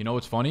ankles. You know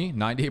what's funny?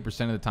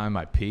 98% of the time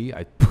I pee,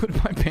 I put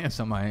my pants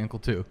on my ankle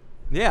too.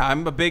 Yeah,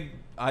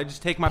 I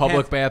just take my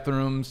public pants.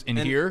 bathrooms in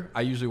here.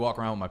 I usually walk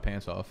around with my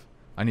pants off.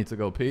 I need to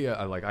go pee.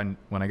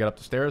 When I get up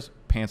the stairs,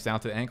 pants down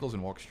to the ankles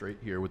and walk straight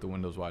here with the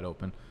windows wide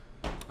open.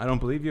 I don't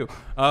believe you.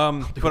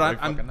 But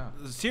I'm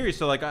serious.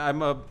 So like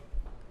I'm a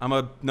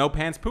no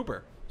pants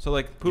pooper. So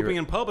like pooping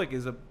in public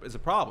is a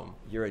problem.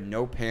 You're a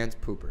no pants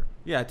pooper.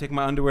 Yeah, I take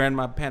my underwear and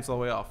my pants all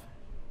the way off.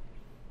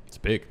 It's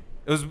big.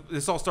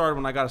 This all started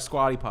when I got a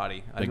squatty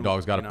potty. Big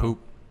dog's got to poop.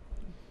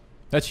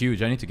 That's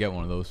huge. I need to get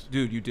one of those.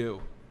 Dude, you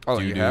do. Oh,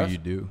 you have? You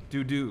do.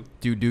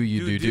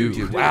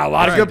 Do. Wow, a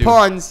lot of good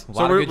puns. A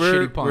lot of good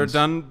shitty puns. We're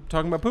done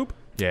talking about poop?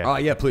 Yeah. Oh,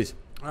 yeah, please.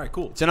 All right,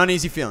 cool. It's an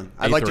uneasy feeling.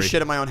 I'd like to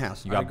shit at my own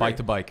house. You got bike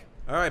to bike.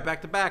 All right,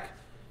 back to back.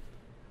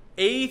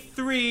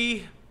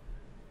 A3,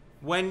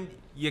 when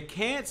you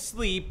can't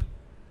sleep,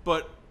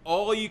 but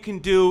all you can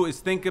do is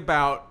think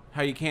about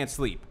how you can't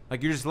sleep.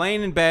 Like you're just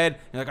laying in bed,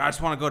 and like I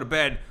just want to go to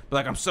bed, but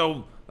like I'm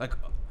so like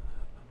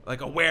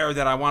aware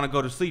that I want to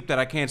go to sleep that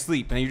I can't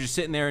sleep, and you're just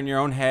sitting there in your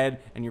own head,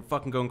 and you're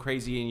fucking going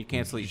crazy, and you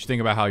can't sleep. Just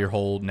think about how your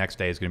whole next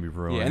day is going to be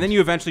ruined. Yeah, and then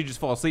you eventually just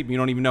fall asleep, and you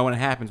don't even know when it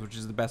happens, which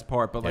is the best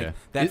part. But like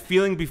that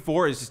feeling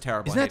before is just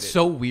terrible. Isn't that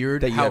so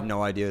weird? That you have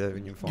no idea that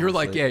when you fall you're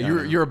asleep.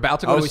 Like, you're about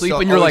to go to sleep,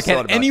 and you're like,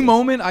 at any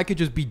moment, I could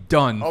just be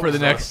done for the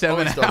next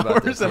 7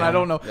 hours, and I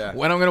don't know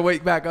when I'm going to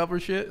wake back up or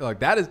shit. Like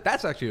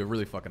that's actually a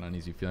really fucking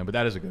uneasy feeling, but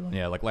that is a good one.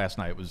 Yeah, like last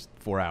night was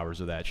 4 hours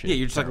of that shit. Yeah,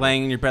 you're just like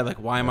laying in your bed, like,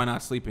 why am I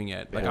not sleeping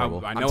yet? Like I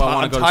know I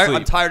want to go sleep.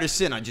 I'm tired of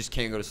sin. I just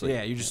can't go to sleep.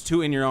 Yeah, you're just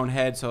too in your own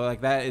head. So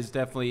like that is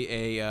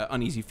definitely a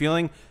uneasy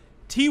feeling.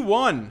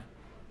 T1.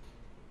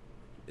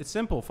 It's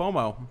simple.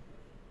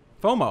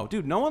 FOMO,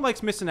 dude. No one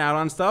likes missing out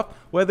on stuff.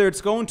 Whether it's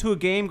going to a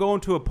game,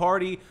 going to a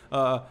party,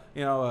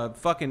 a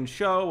fucking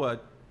show,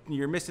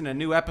 you're missing a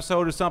new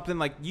episode or something.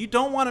 Like you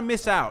don't want to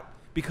miss out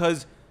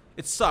because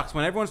it sucks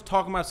when everyone's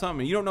talking about something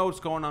and you don't know what's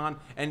going on.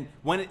 And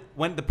when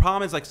the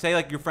problem is like, say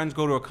like your friends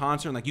go to a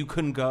concert and like you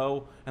couldn't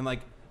go, and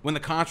like when the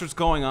concert's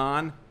going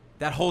on,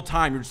 that whole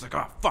time you're just like,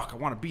 oh fuck, I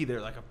want to be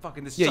there. Like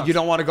this. Yeah, sucks. you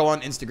don't want to go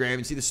on Instagram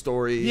and see the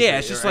stories. Yeah,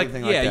 it's just like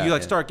that, you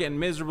like start getting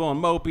miserable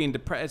and mopey and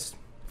depressed.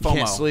 FOMO.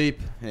 Can't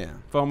sleep. Yeah.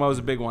 FOMO is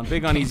a big one.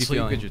 Big uneasy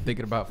feeling. Because you're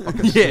thinking about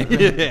fucking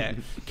yeah.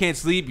 Can't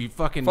sleep. You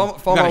fucking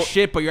FOMO. got a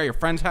shit, but you're at your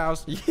friend's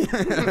house. It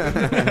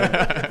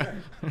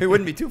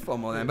wouldn't be too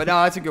FOMO then. But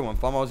no, that's a good one.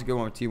 FOMO is a good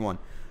one with T1.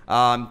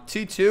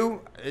 T2,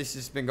 this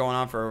has been going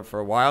on for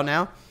a while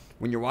now.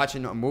 When you're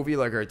watching a movie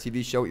like or a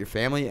TV show with your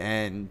family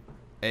and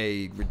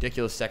a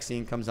ridiculous sex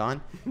scene comes on.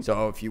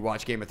 So if you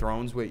watch Game of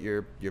Thrones with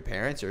your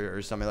parents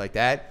or something like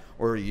that,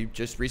 or you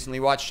just recently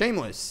watched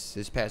Shameless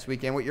this past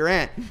weekend with your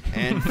aunt,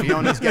 and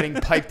Fiona's getting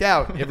piped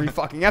out every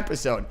fucking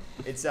episode.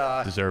 It's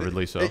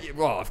deservedly so.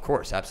 Well, of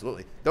course,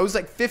 absolutely. Those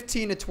like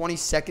 15 to 20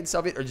 seconds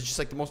of it are just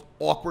like the most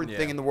awkward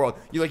thing in the world.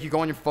 You go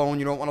on your phone,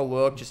 you don't want to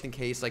look just in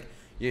case like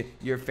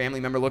your family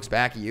member looks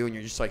back at you and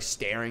you're just like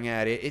staring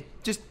at it.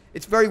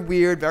 It's very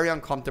weird, very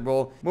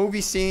uncomfortable.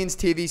 Movie scenes,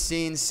 TV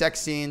scenes, sex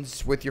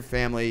scenes with your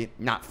family,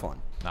 not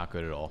fun. Not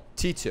good at all.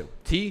 T2.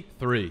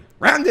 T3.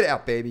 Round it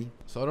out, baby.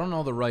 So I don't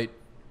know the right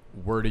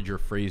wordage or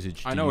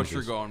phrasage. I know what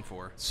you're going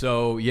for.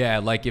 So yeah,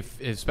 like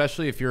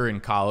especially if you're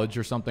in college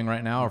or something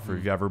right now, or if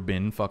you've ever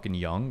been fucking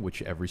young,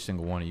 which every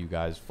single one of you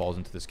guys falls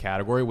into this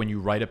category, when you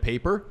write a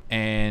paper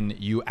and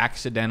you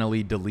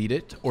accidentally delete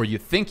it, or you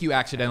think you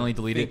accidentally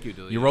delete it,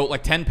 you wrote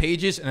like 10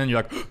 pages and then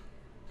you're like,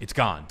 it's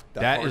gone.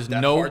 That is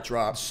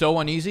so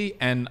uneasy.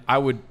 And I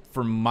would,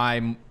 for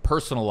my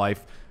personal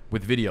life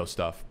with video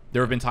stuff,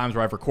 there have been times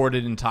where I've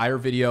recorded an entire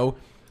video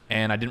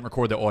and I didn't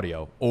record the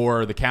audio,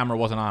 or the camera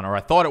wasn't on, or I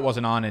thought it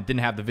wasn't on and it didn't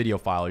have the video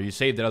file, or you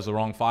saved it as the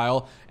wrong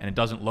file and it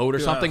doesn't load or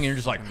something, and you're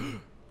just like,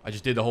 I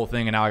just did the whole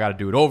thing and now I got to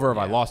do it over. If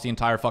I lost the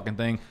entire fucking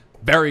thing,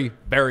 very,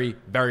 very,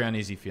 very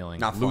uneasy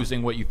feeling. Not fun.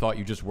 Losing what you thought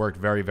you just worked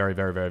very, very,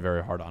 very, very,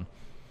 very hard on.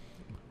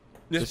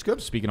 That's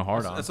good. Speaking of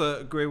hard on. That's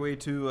a great way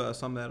to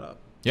sum that up.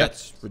 Yeah.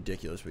 That's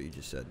ridiculous what you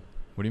just said.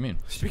 What do you mean?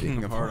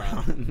 Speaking of hard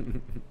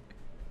on.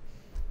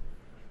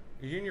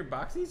 Are you in your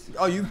boxies?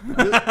 Oh, you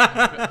really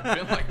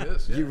been like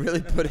this. Yeah. You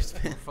really put it.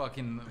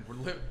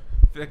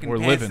 We're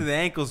living to the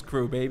ankles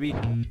crew, baby. All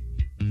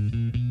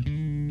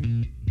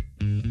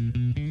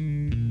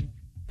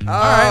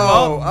right,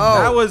 well,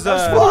 that was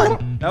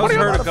fun. That was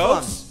Herd of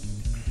Goats.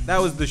 That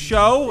was the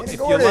show. If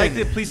you liked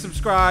it, please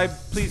subscribe.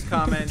 Please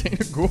comment.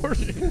 Dana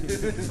Gordon.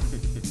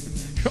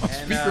 You're on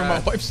speaker, my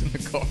wife's in the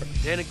car.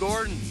 Dana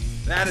Gordon.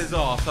 That is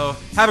all. So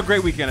have a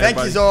great weekend,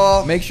 everybody. Thank you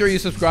all. Make sure you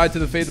subscribe to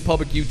the Fade the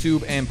Public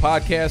YouTube and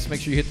podcast.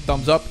 Make sure you hit the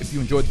thumbs up if you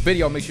enjoyed the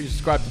video. Make sure you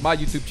subscribe to my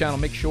YouTube channel.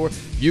 Make sure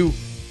you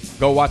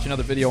go watch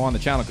another video on the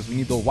channel because we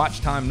need the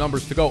watch time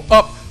numbers to go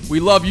up.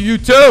 We love you,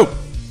 YouTube.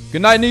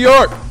 Good night, New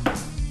York.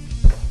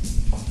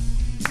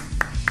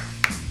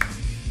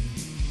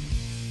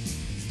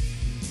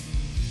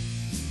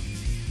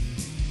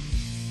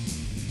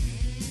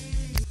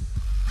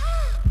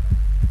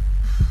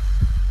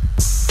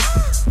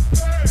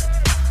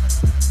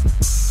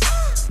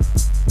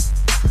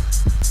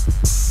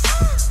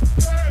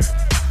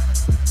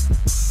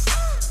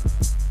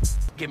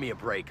 Give me a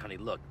break, honey.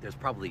 Look, there's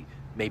probably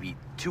maybe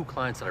 2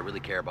 clients that I really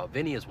care about.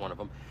 Vinny is one of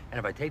them, and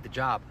if I take the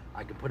job,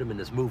 I can put him in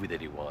this movie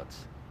that he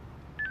wants.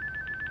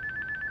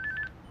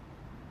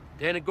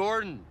 Dana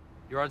Gordon,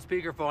 you're on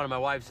speakerphone and my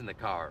wife's in the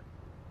car.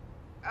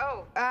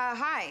 Oh,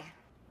 hi.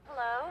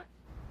 Hello?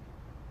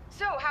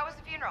 So, how was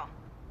the funeral?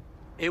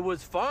 It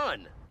was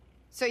fun.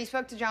 So you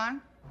spoke to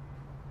John?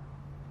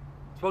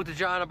 Spoke to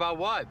John about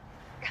what?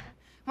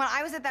 Well,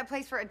 I was at that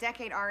place for a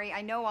decade, Ari.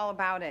 I know all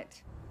about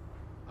it.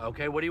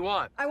 Okay, what do you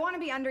want? I want to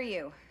be under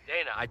you.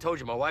 Dana, I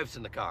told you my wife's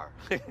in the car.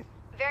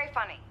 Very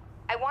funny.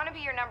 I want to be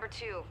your number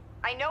 2.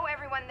 I know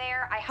everyone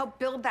there. I helped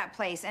build that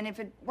place. And if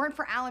it weren't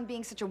for Alan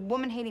being such a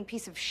woman-hating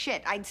piece of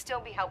shit, I'd still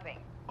be helping.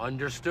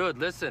 Understood.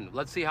 Listen,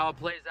 let's see how it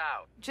plays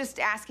out. Just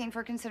asking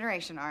for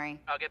consideration, Ari.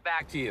 I'll get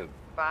back to you.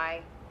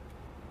 Bye.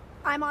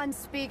 I'm on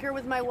speaker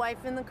with my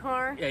wife in the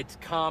car. It's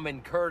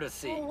common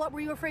courtesy. Well, what were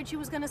you afraid she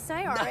was going to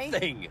say, Ari?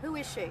 Nothing. Who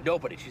is she?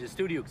 Nobody. She's a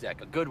studio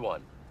exec, a good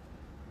one.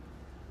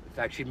 In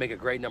fact, she'd make a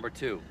great number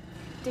 2.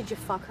 Did you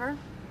fuck her?